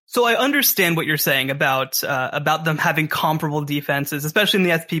 So I understand what you're saying about them having comparable defenses, especially in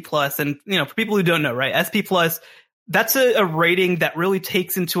the SP Plus. And, for people who don't know, right, SP Plus, that's a rating that really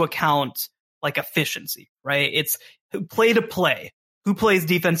takes into account like efficiency, right? It's play to play, who plays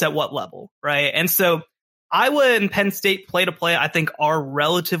defense at what level, right? And so Iowa and Penn State play to play, I think, are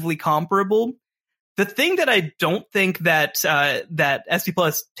relatively comparable. The thing that I don't think that SP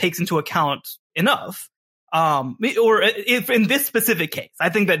Plus takes into account enough, or if in this specific case, I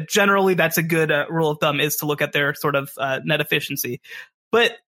think that generally that's a good rule of thumb is to look at their sort of net efficiency.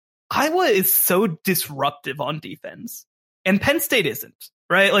 But Iowa is so disruptive on defense, and Penn State isn't,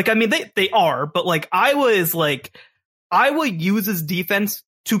 right? Like, I mean, they are, but like Iowa uses defense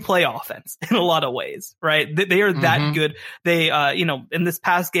to play offense in a lot of ways, right? They are that good. They, in this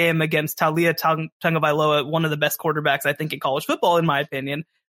past game against Taulia Tagovailoa, one of the best quarterbacks, I think, in college football, in my opinion,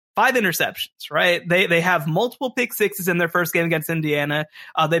 5 interceptions, right? They have multiple pick sixes in their first game against Indiana.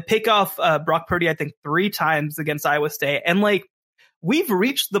 They pick off Brock Purdy, I think, 3 times against Iowa State. And like, we've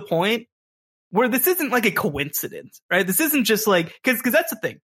reached the point where this isn't like a coincidence, right? This isn't just like, because that's the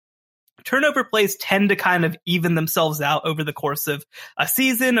thing. Turnover plays tend to kind of even themselves out over the course of a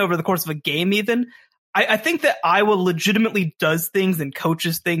season, over the course of a game even. I think that Iowa legitimately does things and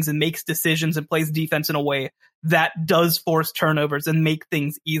coaches things and makes decisions and plays defense in a way that does force turnovers and make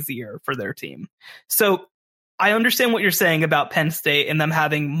things easier for their team. So I understand what you're saying about Penn State and them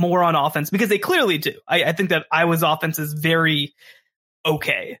having more on offense, because they clearly do. I think that Iowa's offense is very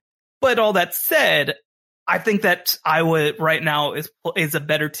okay. But all that said, I think that Iowa right now is a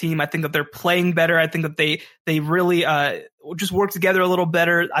better team. I think that they're playing better. I think that they really just work together a little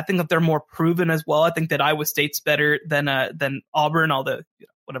better. I think that they're more proven as well. I think that Iowa State's better than Auburn, although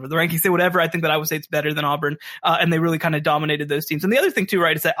whatever the rankings say, whatever. I think that Iowa State's better than Auburn, and they really kind of dominated those teams. And the other thing too,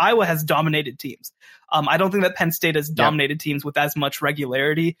 right, is that Iowa has dominated teams. I don't think that Penn State has dominated teams with as much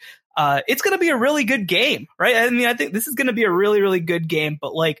regularity. It's going to be a really good game, right? I mean, I think this is going to be a really, really good game,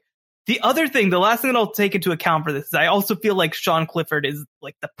 but like, the other thing, the last thing that I'll take into account for this is I also feel like Sean Clifford is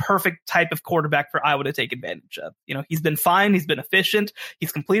like the perfect type of quarterback for Iowa to take advantage of. He's been fine. He's been efficient.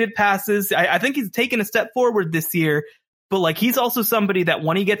 He's completed passes. I think he's taken a step forward this year, but like he's also somebody that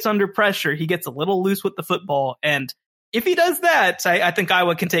when he gets under pressure, he gets a little loose with the football. And if he does that, I think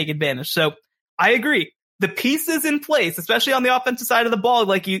Iowa can take advantage. So I agree. The pieces in place, especially on the offensive side of the ball,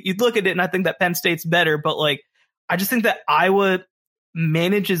 like you'd look at it and I think that Penn State's better, but like, I just think that Iowa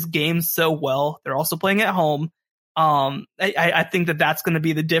manages games so well. They're also playing at home. I think that that's going to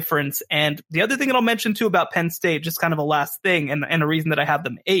be the difference. And the other thing that I'll mention too about Penn State, just kind of a last thing, and a reason that I have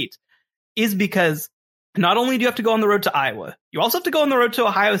them 8, is because not only do you have to go on the road to Iowa, you also have to go on the road to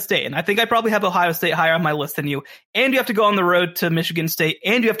Ohio State. And I think I probably have Ohio State higher on my list than you. And you have to go on the road to Michigan State,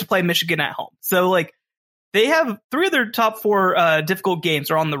 and you have to play Michigan at home. So like they have 3 of their top 4 difficult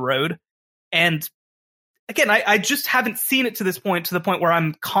games are on the road. And again, I just haven't seen it to the point where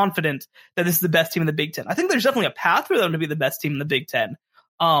I'm confident that this is the best team in the Big Ten. I think there's definitely a path for them to be the best team in the Big Ten.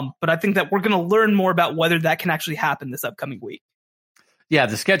 But I think that we're going to learn more about whether that can actually happen this upcoming week. Yeah,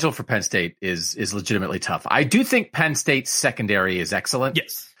 the schedule for Penn State is legitimately tough. I do think Penn State's secondary is excellent.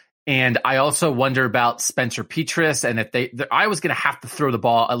 Yes. And I also wonder about Spencer Petras, and if Iowa's going to have to throw the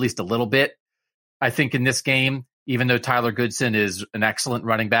ball at least a little bit, I think, in this game. Even though Tyler Goodson is an excellent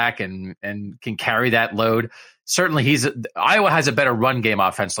running back and can carry that load, certainly Iowa has a better run game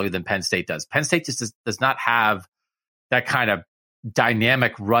offensively than Penn State does. Penn State just does not have that kind of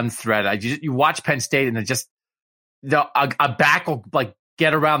dynamic run threat. You watch Penn State and a back will like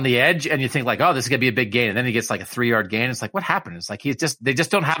get around the edge and you think like, oh, this is gonna be a big gain, and then he gets like a 3-yard gain. It's like, what happened? It's like they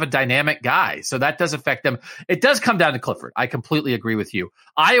just don't have a dynamic guy, so that does affect them. It does come down to Clifford. I completely agree with you.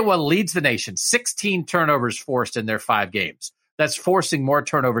 Iowa leads the nation, 16 turnovers forced in their 5 games. That's forcing more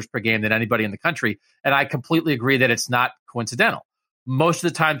turnovers per game than anybody in the country, and I completely agree that it's not coincidental. Most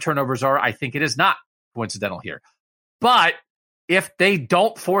of the time turnovers are. I think it is not coincidental here, but if they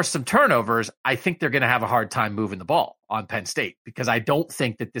don't force some turnovers, I think they're going to have a hard time moving the ball on Penn State, because I don't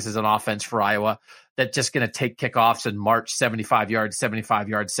think that this is an offense for Iowa that's just going to take kickoffs and march 75 yards, 75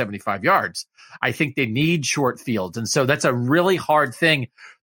 yards, 75 yards. I think they need short fields. And so that's a really hard thing.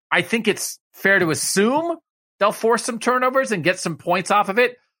 I think it's fair to assume they'll force some turnovers and get some points off of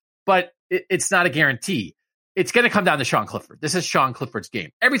it, but it's not a guarantee. It's going to come down to Sean Clifford. This is Sean Clifford's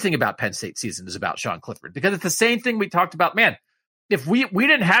game. Everything about Penn State season is about Sean Clifford, because it's the same thing we talked about. Man, if we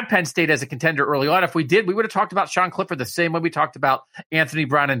didn't have Penn State as a contender early on, if we did, we would have talked about Sean Clifford the same way we talked about Anthony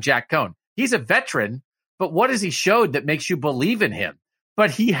Brown and Jack Cohn. He's a veteran, but what has he showed that makes you believe in him?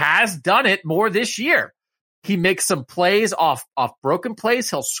 But he has done it more this year. He makes some plays off broken plays.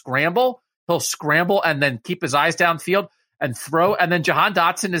 He'll scramble and then keep his eyes downfield and throw. And then Jahan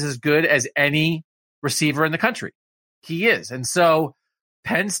Dotson is as good as any receiver in the country. He is. And so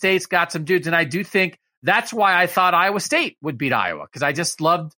Penn State's got some dudes. And I do think that's why I thought Iowa State would beat Iowa, because I just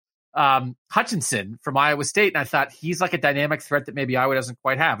loved Hutchinson from Iowa State. And I thought he's like a dynamic threat that maybe Iowa doesn't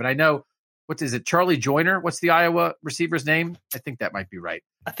quite have. And I know, what is it, Charlie Joyner? What's the Iowa receiver's name? I think that might be right.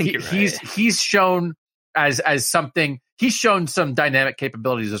 I think you're right. He's shown as something, he's shown some dynamic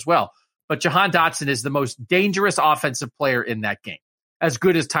capabilities as well. But Jahan Dotson is the most dangerous offensive player in that game, as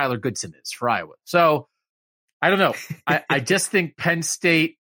good as Tyler Goodson is for Iowa. So I don't know. I just think Penn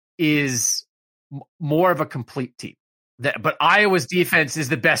State is more of a complete team. But Iowa's defense is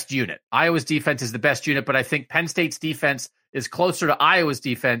the best unit. But I think Penn State's defense is closer to Iowa's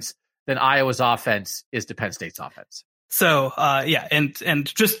defense than Iowa's offense is to Penn State's offense. So, and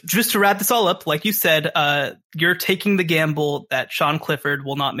just to wrap this all up, like you said, you're taking the gamble that Sean Clifford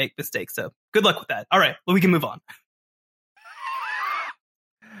will not make mistakes. So good luck with that. All right, well, we can move on.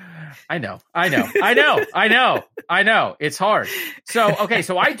 I know. It's hard. So, okay,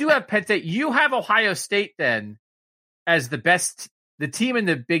 so I do have Penn State. You have Ohio State then as the team in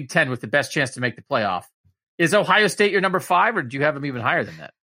the Big Ten with the best chance to make the playoff. Is Ohio State your number 5, or do you have them even higher than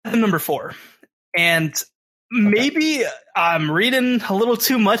that? I'm number 4. And maybe I'm reading a little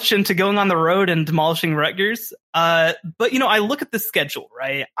too much into going on the road and demolishing Rutgers. But, I look at the schedule,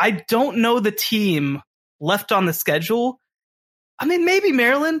 right? I don't know the team left on the schedule. I mean, maybe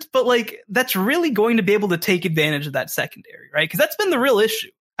Maryland, but that's really going to be able to take advantage of that secondary, right? Because that's been the real issue,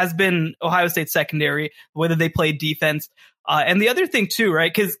 has been Ohio State's secondary, whether they play defense. And the other thing too,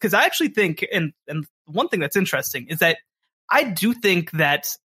 right? Because I actually think, and one thing that's interesting is that I do think that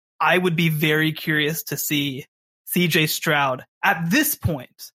I would be very curious to see CJ Stroud at this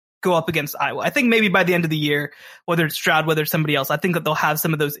point go up against Iowa. I think maybe by the end of the year, whether it's Stroud, whether it's somebody else, I think that they'll have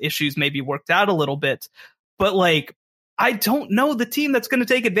some of those issues maybe worked out a little bit. But I don't know the team that's going to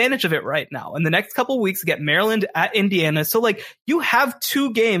take advantage of it right now. In the next couple of weeks, get Maryland at Indiana. So you have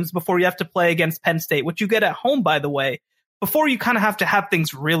 2 games before you have to play against Penn State, which you get at home, by the way, before you kind of have to have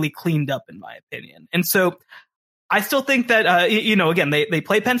things really cleaned up, in my opinion. And so I still think that, again, they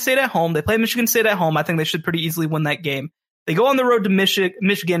play Penn State at home. They play Michigan State at home. I think they should pretty easily win that game. They go on the road to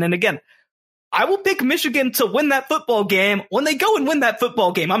Michigan. And again, I will pick Michigan to win that football game. When they go and win that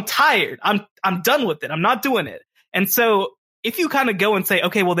football game, I'm tired. I'm done with it. I'm not doing it. And so if you kind of go and say,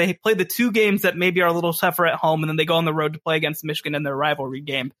 okay, well, they play the 2 games that maybe are a little tougher at home, and then they go on the road to play against Michigan in their rivalry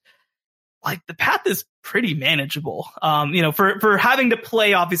game, the path is pretty manageable. For having to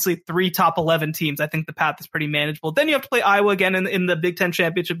play, obviously, 3 top 11 teams, I think the path is pretty manageable. Then you have to play Iowa again in the Big Ten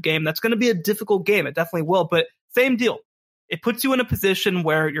championship game. That's going to be a difficult game. It definitely will. But same deal. It puts you in a position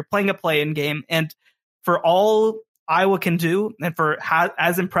where you're playing a play-in game. And for all Iowa can do, and for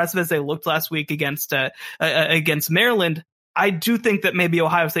as impressive as they looked last week against Maryland, I do think that maybe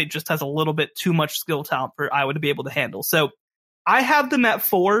Ohio State just has a little bit too much skill talent for Iowa to be able to handle. So I have them at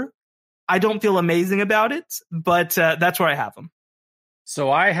 4. I don't feel amazing about it, but that's where I have them.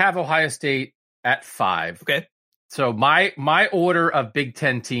 So I have Ohio State at 5. Okay. So my order of Big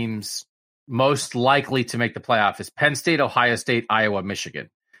Ten teams most likely to make the playoff is Penn State, Ohio State, Iowa, Michigan.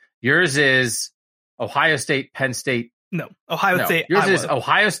 Yours is Ohio State, Penn State. No, Ohio State. Yours Iowa. is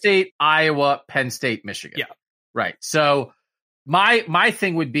Ohio State, Iowa, Penn State, Michigan. Yeah. Right. So my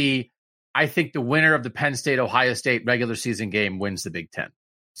thing would be, I think the winner of the Penn State, Ohio State regular season game wins the Big Ten.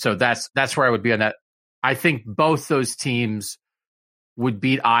 So that's where I would be on that. I think both those teams would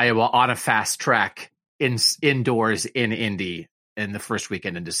beat Iowa on a fast track indoors in Indy in the first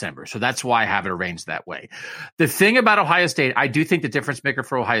weekend in December. So that's why I have it arranged that way. The thing about Ohio State, I do think the difference maker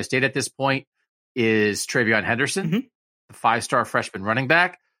for Ohio State at this point is TreVeyon Henderson, the 5-star freshman running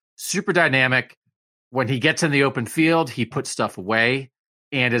back. Super dynamic. When he gets in the open field, he puts stuff away.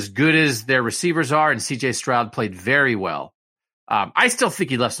 And as good as their receivers are, and CJ Stroud played very well, I still think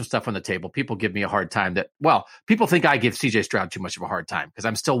he left some stuff on the table. People give me a hard time people think I give CJ Stroud too much of a hard time because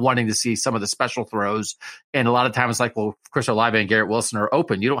I'm still wanting to see some of the special throws. And a lot of times it's like, well, Chris Olave and Garrett Wilson are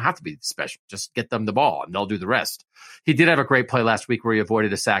open. You don't have to be special. Just get them the ball and they'll do the rest. He did have a great play last week where he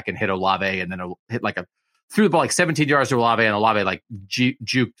avoided a sack and hit Olave and then threw the ball like 17 yards to Olave and Olave like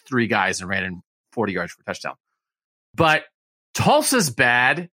juked 3 guys and ran in 40 yards for a touchdown. But Tulsa's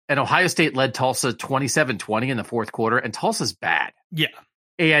bad. And Ohio State led Tulsa 27-20 in the fourth quarter, and Tulsa's bad. Yeah.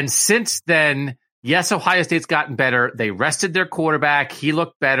 And since then, yes, Ohio State's gotten better. They rested their quarterback. He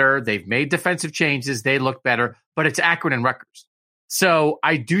looked better. They've made defensive changes. They look better, but it's Akron and Rutgers. So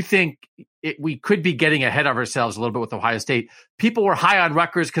I do think we could be getting ahead of ourselves a little bit with Ohio State. People were high on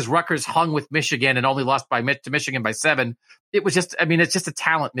Rutgers because Rutgers hung with Michigan and only lost to Michigan by 7. It was just, it's just a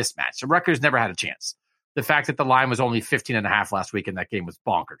talent mismatch. So Rutgers never had a chance. The fact that the line was only 15.5 last week in that game was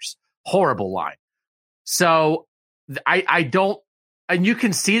bonkers. Horrible line. So I don't, and you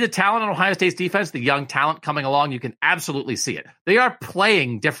can see the talent on Ohio State's defense, the young talent coming along. You can absolutely see it. They are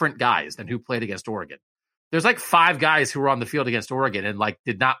playing different guys than who played against Oregon. There's like 5 guys who were on the field against Oregon and like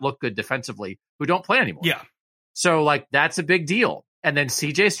did not look good defensively who don't play anymore. Yeah. So like that's a big deal. And then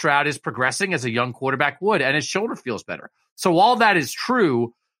CJ Stroud is progressing as a young quarterback would, and his shoulder feels better. So all that is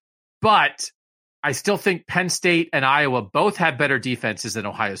true, but I still think Penn State and Iowa both have better defenses than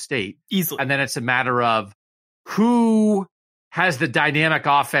Ohio State. Easily. And then it's a matter of who has the dynamic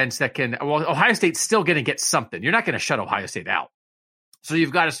offense that can, well, Ohio State's still going to get something. You're not going to shut Ohio State out. So you've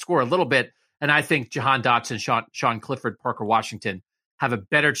got to score a little bit. And I think Jahan Dotson, Sean Clifford, Parker Washington have a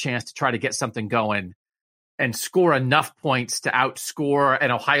better chance to try to get something going and score enough points to outscore an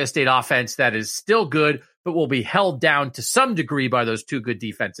Ohio State offense that is still good, but will be held down to some degree by those 2 good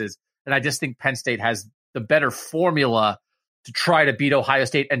defenses. And I just think Penn State has the better formula to try to beat Ohio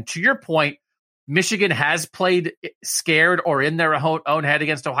State. And to your point, Michigan has played scared or in their own head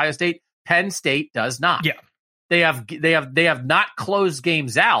against Ohio State. Penn State does not. Yeah. They have not closed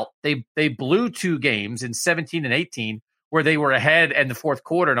games out. They blew 2 games in 17 and 18 where they were ahead in the fourth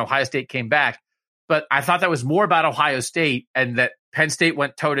quarter and Ohio State came back. But I thought that was more about Ohio State and that Penn State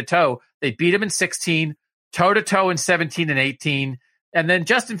went toe-to-toe. They beat them in 16, toe-to-toe in 17 and 18. And then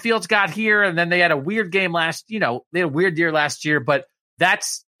Justin Fields got here, and then they had a weird game they had a weird year last year, but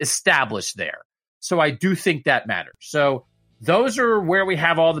that's established there. So I do think that matters. So those are where we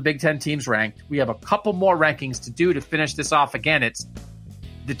have all the Big Ten teams ranked. We have a couple more rankings to do to finish this off. Again, it's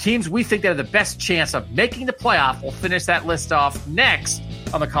the teams we think that have the best chance of making the playoff. We'll finish that list off next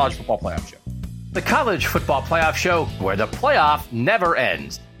on the College Football Playoff Show. The College Football Playoff Show, where the playoff never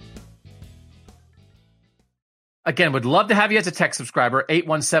ends. Again, would love to have you as a tech subscriber,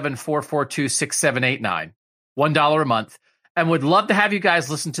 817-442-6789, $1 a month. And would love to have you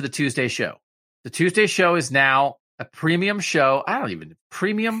guys listen to the Tuesday show. The Tuesday show is now a premium show.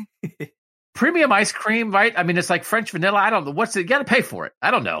 Premium ice cream, right? I mean, it's like French vanilla. I don't know. You got to pay for it.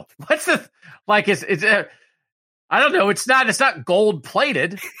 I don't know. I don't know. It's not gold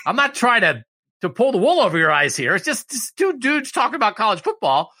plated. I'm not trying to pull the wool over your eyes here. It's just 2 dudes talking about college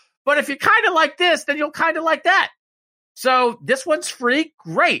football. But if you kind of like this, then you'll kind of like that. So this one's free.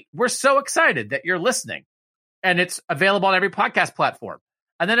 Great. We're so excited that you're listening. And it's available on every podcast platform.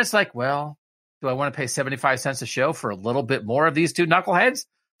 And then it's like, well, do I want to pay 75 cents a show for a little bit more of these 2 knuckleheads?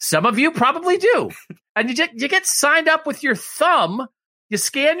 Some of you probably do. And you get signed up with your thumb. You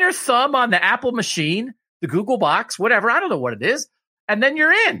scan your thumb on the Apple machine, the Google box, whatever. I don't know what it is. And then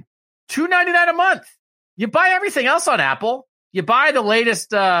you're in. $2.99 a month. You buy everything else on Apple. You buy the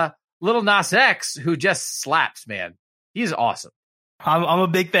latest Lil Nas X, who just slaps, man. He's awesome. I'm a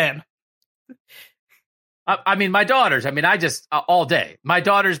big fan. I mean, my daughters, all day. My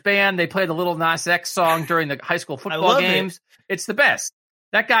daughter's band, they play the Lil Nas X song during the high school football games. It's the best.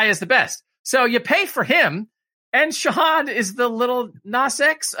 That guy is the best. So you pay for him, and Shahan is the Lil Nas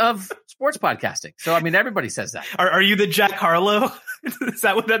X of sports podcasting. So, everybody says that. Are you the Jack Harlow? Is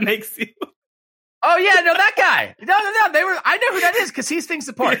that what that makes you? Oh, yeah, no, that guy. No. I know who that is because he sings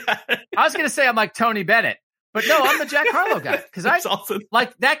the part. Yeah. I was going to say I'm like Tony Bennett, but no, I'm the Jack Harlow guy because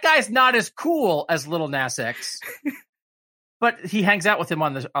that guy's not as cool as Lil Nas X, but he hangs out with him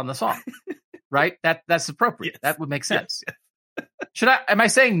on the song, right? That's appropriate. Yes. That would make sense. Yes. Am I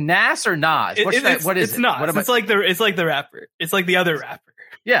saying Nas or Nas? What is it? It's Nas. It's like the rapper. It's like the other rapper.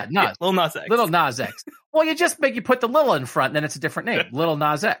 Yeah, Nas. Yeah, Lil Nas X. Lil Nas X. Well, you put the Lil in front, and then it's a different name. Lil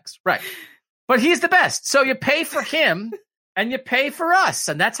Nas X. Right. But he's the best. So you pay for him and you pay for us.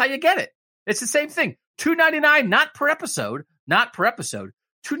 And that's how you get it. It's the same thing. $2.99, not per episode.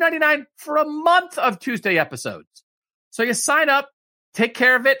 $2.99 for a month of Tuesday episodes. So you sign up, take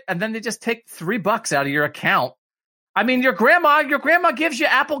care of it, and then they just take $3 out of your account. I mean, your grandma gives you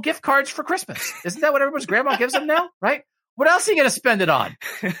Apple gift cards for Christmas. Isn't that what everyone's grandma gives them now? Right? What else are you going to spend it on?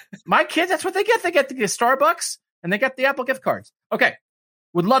 My kids, that's what they get. They get the Starbucks and they get the Apple gift cards. Okay.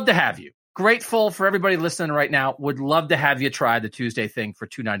 Would love to have you. Grateful for everybody listening right now. Would love to have you try the Tuesday thing for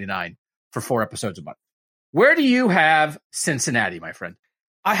 $2.99 for 4 episodes a month. Where do you have Cincinnati, my friend?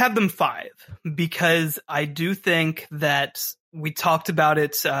 I have them 5 because I do think that we talked about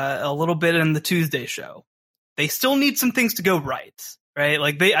it a little bit in the Tuesday show. They still need some things to go right?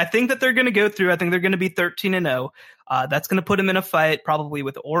 Like I think that they're going to go through. I think they're going to be 13-0. That's going to put them in a fight, probably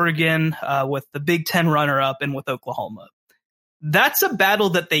with Oregon, with the Big Ten runner-up, and with Oklahoma. That's a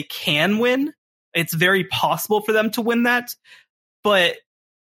battle that they can win. It's very possible for them to win that. But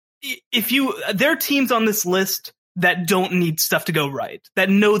there are teams on this list that don't need stuff to go right, that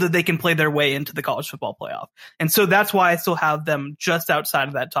know that they can play their way into the college football playoff. And so that's why I still have them just outside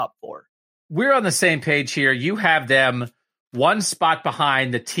of that top 4. We're on the same page here. You have them one spot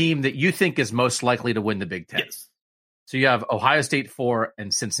behind the team that you think is most likely to win the Big Ten. Yes. So you have Ohio State 4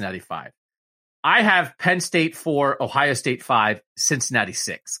 and Cincinnati 5. I have Penn State 4, Ohio State 5, Cincinnati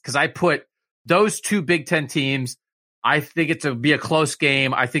 6, because I put those 2 Big Ten teams. I think it's to be a close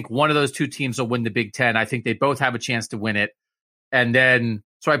game. I think one of those 2 teams will win the Big Ten. I think they both have a chance to win it. And then,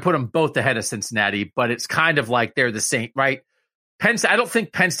 so I put them both ahead of Cincinnati, but it's kind of like they're the same, right? I don't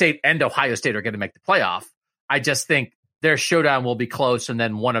think Penn State and Ohio State are going to make the playoff. I just think their showdown will be close, and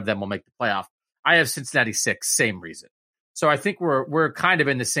then one of them will make the playoff. I have Cincinnati 6, same reason. So I think we're kind of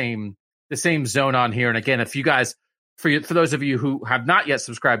in the same zone on here. And again, if you guys, for those of you who have not yet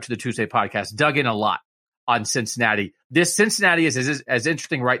subscribed to the Tuesday podcast, dug in a lot on Cincinnati. This Cincinnati is as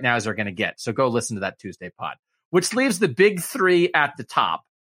interesting right now as they're going to get. So go listen to that Tuesday pod, which leaves the big 3 at the top.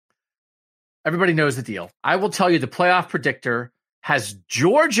 Everybody knows the deal. I will tell you the playoff predictor has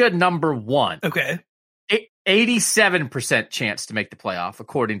Georgia number 1. Okay. 87% chance to make the playoff,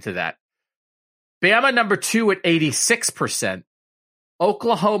 according to that. Bama number 2 at 86%.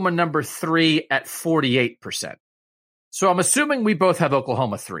 Oklahoma number 3 at 48%. So I'm assuming we both have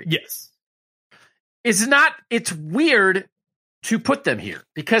Oklahoma 3. Yes. It's weird to put them here,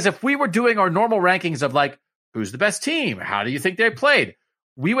 because if we were doing our normal rankings of like, who's the best team? How do you think they played?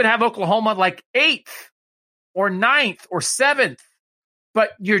 We would have Oklahoma like 8th or 9th or 7th.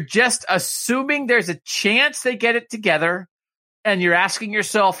 But you're just assuming there's a chance they get it together, and you're asking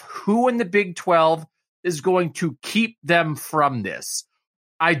yourself who in the Big 12 is going to keep them from this.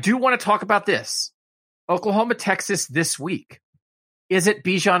 I do want to talk about this. Oklahoma, Texas this week. Is it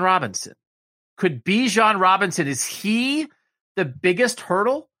Bijan Robinson? Could Bijan Robinson, is he the biggest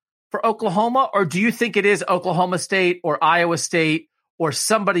hurdle for Oklahoma? Or do you think it is Oklahoma State or Iowa State or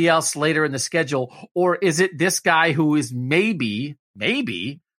somebody else later in the schedule? Or is it this guy who is maybe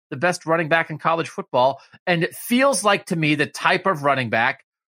the best running back in college football? And it feels like to me the type of running back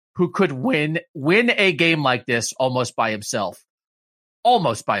who could win a game like this almost by himself.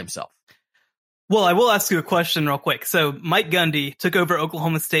 Well, I will ask you a question real quick. So Mike Gundy took over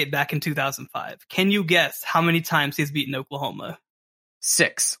Oklahoma State back in 2005. Can you guess how many times he's beaten Oklahoma?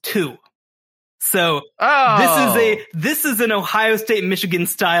 6. 2. So this is an Ohio State Michigan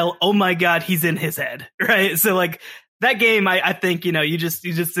style. Oh my God, he's in his head, right? So like that game, I think, you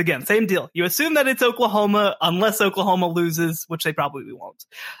just again, same deal. You assume that it's Oklahoma unless Oklahoma loses, which they probably won't.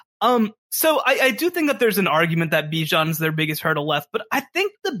 So I do think that there's an argument that Bijan's their biggest hurdle left, but I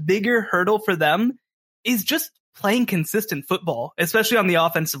think the bigger hurdle for them is just playing consistent football, especially on the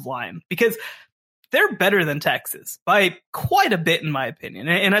offensive line, because they're better than Texas by quite a bit, in my opinion.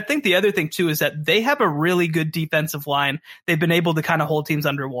 And I think the other thing too is that they have a really good defensive line. They've been able to kind of hold teams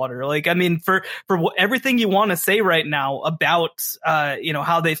underwater. Like, I mean, for everything you want to say right now about,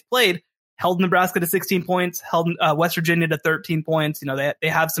 how they've played, held Nebraska to 16 points, held West Virginia to 13 points. They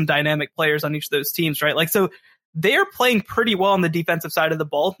have some dynamic players on each of those teams, right? Like, so they're playing pretty well on the defensive side of the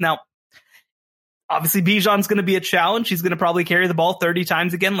ball. Now, obviously, Bijan's going to be a challenge. He's going to probably carry the ball 30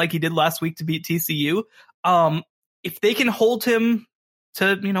 times again, like he did last week to beat TCU. If they can hold him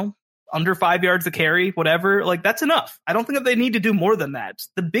to, under 5 yards a carry, whatever, like that's enough. I don't think that they need to do more than that.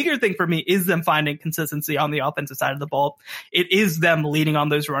 The bigger thing for me is them finding consistency on the offensive side of the ball. It is them leaning on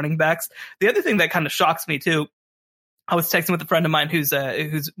those running backs. The other thing that kind of shocks me too, I was texting with a friend of mine who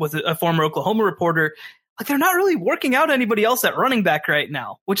was a former Oklahoma reporter. Like, they're not really working out anybody else at running back right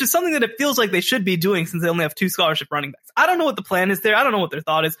now, which is something that it feels like they should be doing since they only have 2 scholarship running backs. I don't know what the plan is there. I don't know what their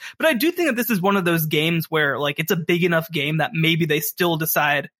thought is, but I do think that this is one of those games where like it's a big enough game that maybe they still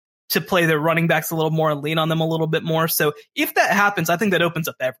decide to play their running backs a little more and lean on them a little bit more. So if that happens, I think that opens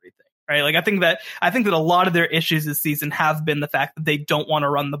up everything, right? Like I think that a lot of their issues this season have been the fact that they don't want to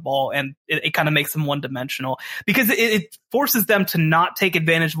run the ball, and it kind of makes them one-dimensional because it forces them to not take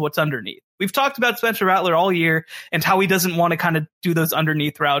advantage of what's underneath. We've talked about Spencer Rattler all year and how he doesn't want to kind of do those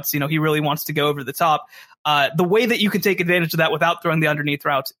underneath routes. He really wants to go over the top. The way that you can take advantage of that without throwing the underneath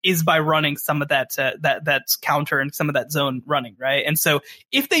routes is by running some of that counter and some of that zone running, right? And so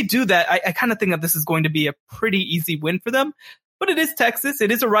if they do that, I kind of think that this is going to be a pretty easy win for them. But it is Texas.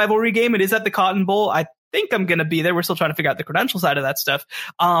 It is a rivalry game. It is at the Cotton Bowl. I think I'm going to be there. We're still trying to figure out the credential side of that stuff.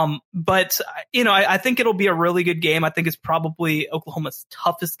 But I think it'll be a really good game. I think it's probably Oklahoma's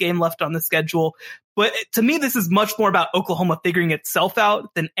toughest game left on the schedule. But to me, this is much more about Oklahoma figuring itself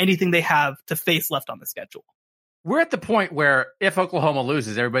out than anything they have to face left on the schedule. We're at the point where if Oklahoma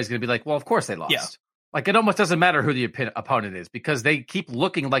loses, everybody's going to be like, well, of course they lost. Yeah. Like it almost doesn't matter who the opponent is because they keep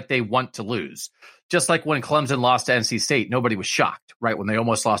looking like they want to lose. Just like when Clemson lost to NC State, nobody was shocked, right? When they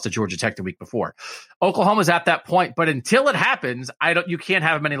almost lost to Georgia Tech the week before. Oklahoma's at that point, but until it happens, you can't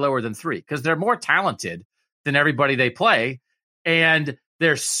have them any lower than 3 because they're more talented than everybody they play. And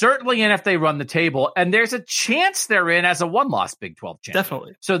they're certainly in if they run the table. And there's a chance they're in as a 1-loss Big 12 champion.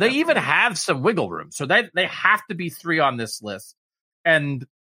 Definitely. So they even have some wiggle room. So they have to be 3 on this list. And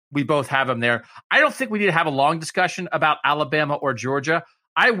we both have them there. I don't think we need to have a long discussion about Alabama or Georgia.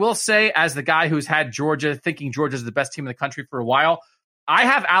 I will say, as the guy who's had Georgia, thinking Georgia's the best team in the country for a while, I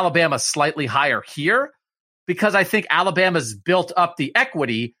have Alabama slightly higher here because I think Alabama's built up the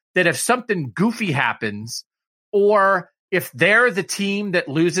equity that if something goofy happens, or if they're the team that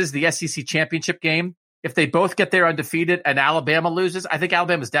loses the SEC championship game, if they both get there undefeated and Alabama loses, I think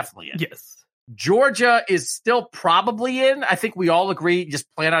Alabama's definitely in. Yes. Georgia is still probably in. I think we all agree, just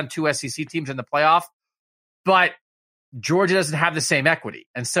plan on 2 SEC teams in the playoff. But Georgia doesn't have the same equity.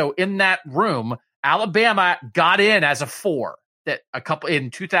 And so in that room, Alabama got in as a 4 that a couple in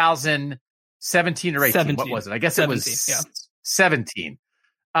 2017 or 18. 17. What was it? I guess 17, it was yeah. 17.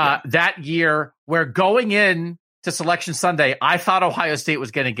 That year, where going in to Selection Sunday, I thought Ohio State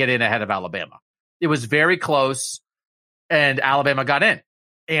was going to get in ahead of Alabama. It was very close, and Alabama got in.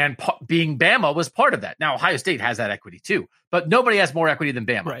 And being Bama was part of that. Now, Ohio State has that equity too, but nobody has more equity than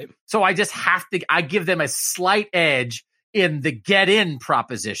Bama. Right. So I just I give them a slight edge in the get in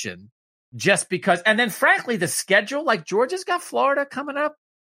proposition just because. And then frankly, the schedule, like Georgia's got Florida coming up,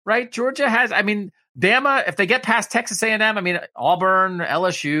 right? Georgia has, Bama, if they get past Texas A&M, Auburn,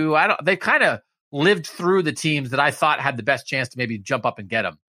 LSU, they kind of lived through the teams that I thought had the best chance to maybe jump up and get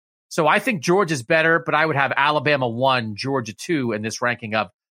them. So I think Georgia's better, but I would have Alabama 1, Georgia 2 in this ranking of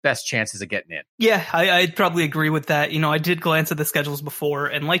best chances of getting in. Yeah, I'd probably agree with that. I did glance at the schedules before,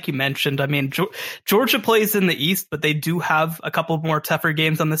 and like you mentioned, Georgia plays in the East, but they do have a couple more tougher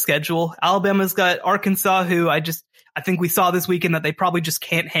games on the schedule. Alabama's got Arkansas, who I think we saw this weekend that they probably just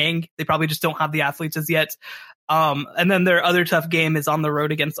can't hang. They probably just don't have the athletes as yet. And then their other tough game is on the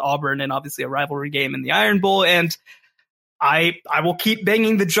road against Auburn, and obviously a rivalry game in the Iron Bowl. And I will keep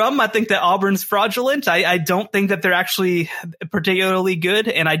banging the drum. I think that Auburn's fraudulent. I don't think that they're actually particularly good,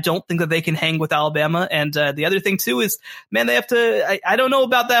 and I don't think that they can hang with Alabama. And the other thing, too, is, man, they have to – I don't know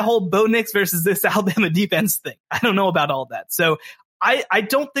about that whole Bo Nix versus this Alabama defense thing. I don't know about all that. So I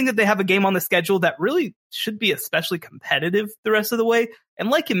don't think that they have a game on the schedule that really should be especially competitive the rest of the way. And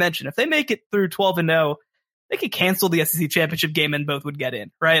like you mentioned, if they make it through 12-0, they could cancel the SEC championship game and both would get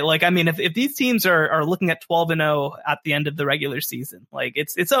in, right? Like, if these teams are looking at 12-0 at the end of the regular season, like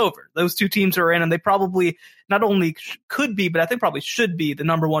it's over. Those 2 teams are in, and they probably not only could be, but I think probably should be the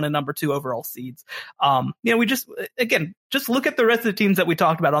number 1 and number 2 overall seeds. We just look at the rest of the teams that we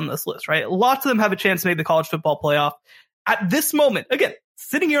talked about on this list, right? Lots of them have a chance to make the college football playoff. At this moment, again,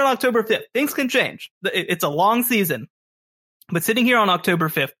 sitting here on October 5th, things can change. It's a long season, but sitting here on October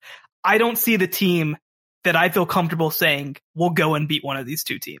 5th, I don't see the team that I feel comfortable saying will go and beat one of these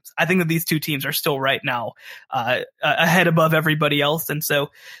 2 teams. I think that these 2 teams are still right now ahead above everybody else. And so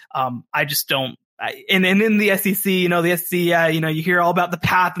I just don't. And in the SEC, the SEC, you hear all about the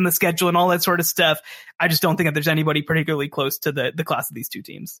path and the schedule and all that sort of stuff. I just don't think that there's anybody particularly close to the class of these 2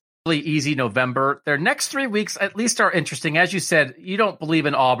 teams. Really easy November. Their next 3 weeks at least are interesting. As you said, you don't believe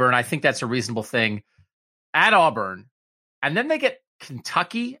in Auburn. I think that's a reasonable thing. At Auburn, and then they get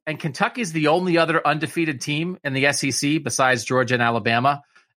Kentucky, and Kentucky is the only other undefeated team in the SEC besides Georgia and Alabama.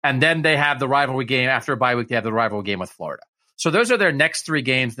 And then they have the rivalry game after a bye week. They have the rivalry game with Florida. So those are their next 3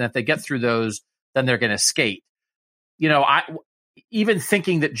 games. And if they get through those, then they're going to skate. I even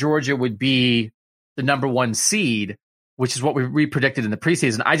thinking that Georgia would be the number 1 seed, which is what we predicted in the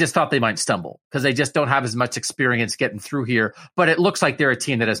preseason, I just thought they might stumble because they just don't have as much experience getting through here. But it looks like they're a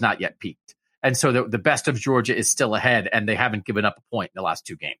team that has not yet peaked. And so the best of Georgia is still ahead, and they haven't given up a point in the last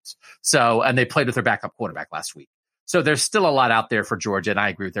 2 games. So, and they played with their backup quarterback last week. So there's still a lot out there for Georgia, and I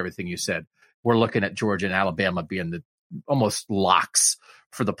agree with everything you said. We're looking at Georgia and Alabama being the almost locks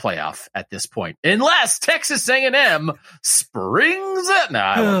for the playoff at this point, unless Texas A&M springs it. No,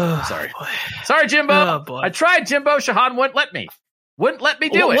 I won't. Sorry, Jimbo. I tried, Jimbo. Shahan wouldn't let me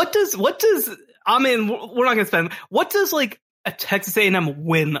do it. What does? I mean, we're not going to spend. What does like a Texas A&M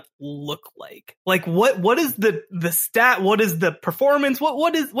win look like? Like what is the stat? What is the performance?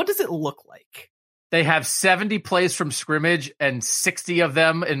 What does it look like? They have 70 plays from scrimmage, and 60 of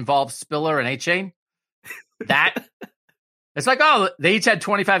them involve Spiller and A-Chain. It's like, oh, they each had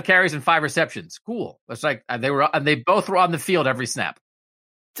 25 carries and 5 receptions. Cool. It's like they both were on the field every snap.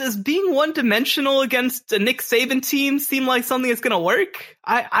 Does being one-dimensional against a Nick Saban team seem like something that's going to work?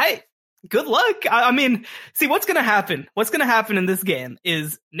 Good luck. I mean, see, what's going to happen? What's going to happen in this game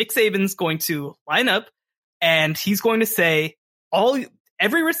is Nick Saban's going to line up, and he's going to say,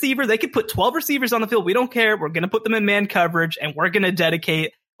 every receiver, they could put 12 receivers on the field. We don't care. We're going to put them in man coverage, and we're going to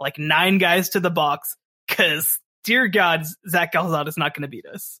dedicate like 9 guys to the box because, dear God, Zach Calzada's not going to beat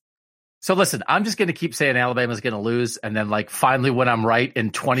us. So listen, I'm just going to keep saying Alabama's going to lose, and then like finally when I'm right in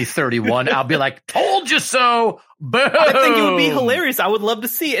 2031, I'll be like, told you so. Boom. I think it would be hilarious. I would love to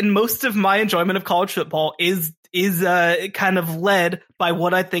see it. And most of my enjoyment of college football is kind of led by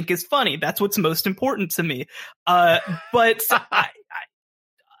what I think is funny. That's what's most important to me. But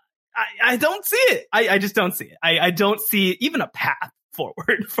I don't see it. I just don't see it. I don't see even a path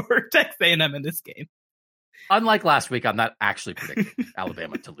forward for Texas A&M in this game. Unlike last week, I'm not actually predicting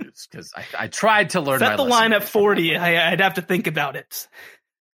Alabama to lose because I tried to learn. Set the line at 40. I'd have to think about it.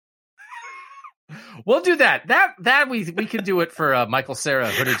 We'll do that. That we can do it for Michael Cera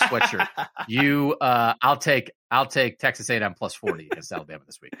hooded sweatshirt. I'll take Texas A&M plus 40 against Alabama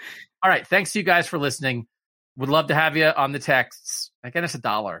this week. All right, thanks to you guys for listening. Would love to have you on the texts. Again, it's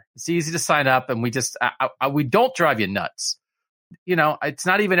 $1. It's easy to sign up, and we don't drive you nuts. You know, it's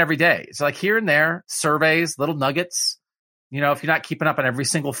not even every day. It's like here and there, surveys, little nuggets. You know, if you're not keeping up on every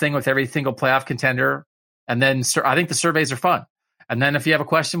single thing with every single playoff contender, and then I think the surveys are fun. And then if you have a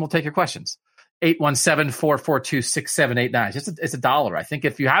question, we'll take your questions. 817-442-6789. It's $1. I think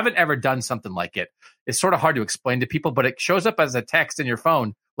if you haven't ever done something like it, it's sort of hard to explain to people, but it shows up as a text in your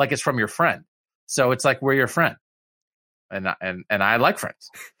phone like it's from your friend. So it's like we're your friend, and I like friends.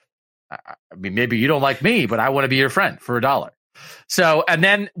 I mean, maybe you don't like me, but I want to be your friend for $1. So, and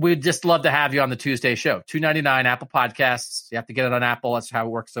then we'd just love to have you on the Tuesday show. $2.99 Apple Podcasts. You have to get it on Apple. That's how it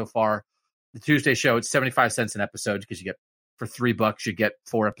works so far. The Tuesday show, it's 75 cents an episode because you get for $3, you get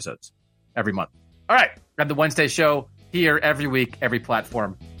 4 episodes every month. All right, and the Wednesday show here every week, every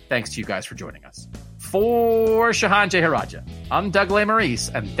platform. Thanks to you guys for joining us. For Shahan Jeharaja, I'm Doug Lesmerises,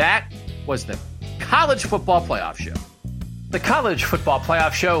 and that was the College Football Playoff Show. The College Football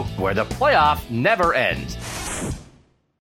Playoff Show, where the playoff never ends.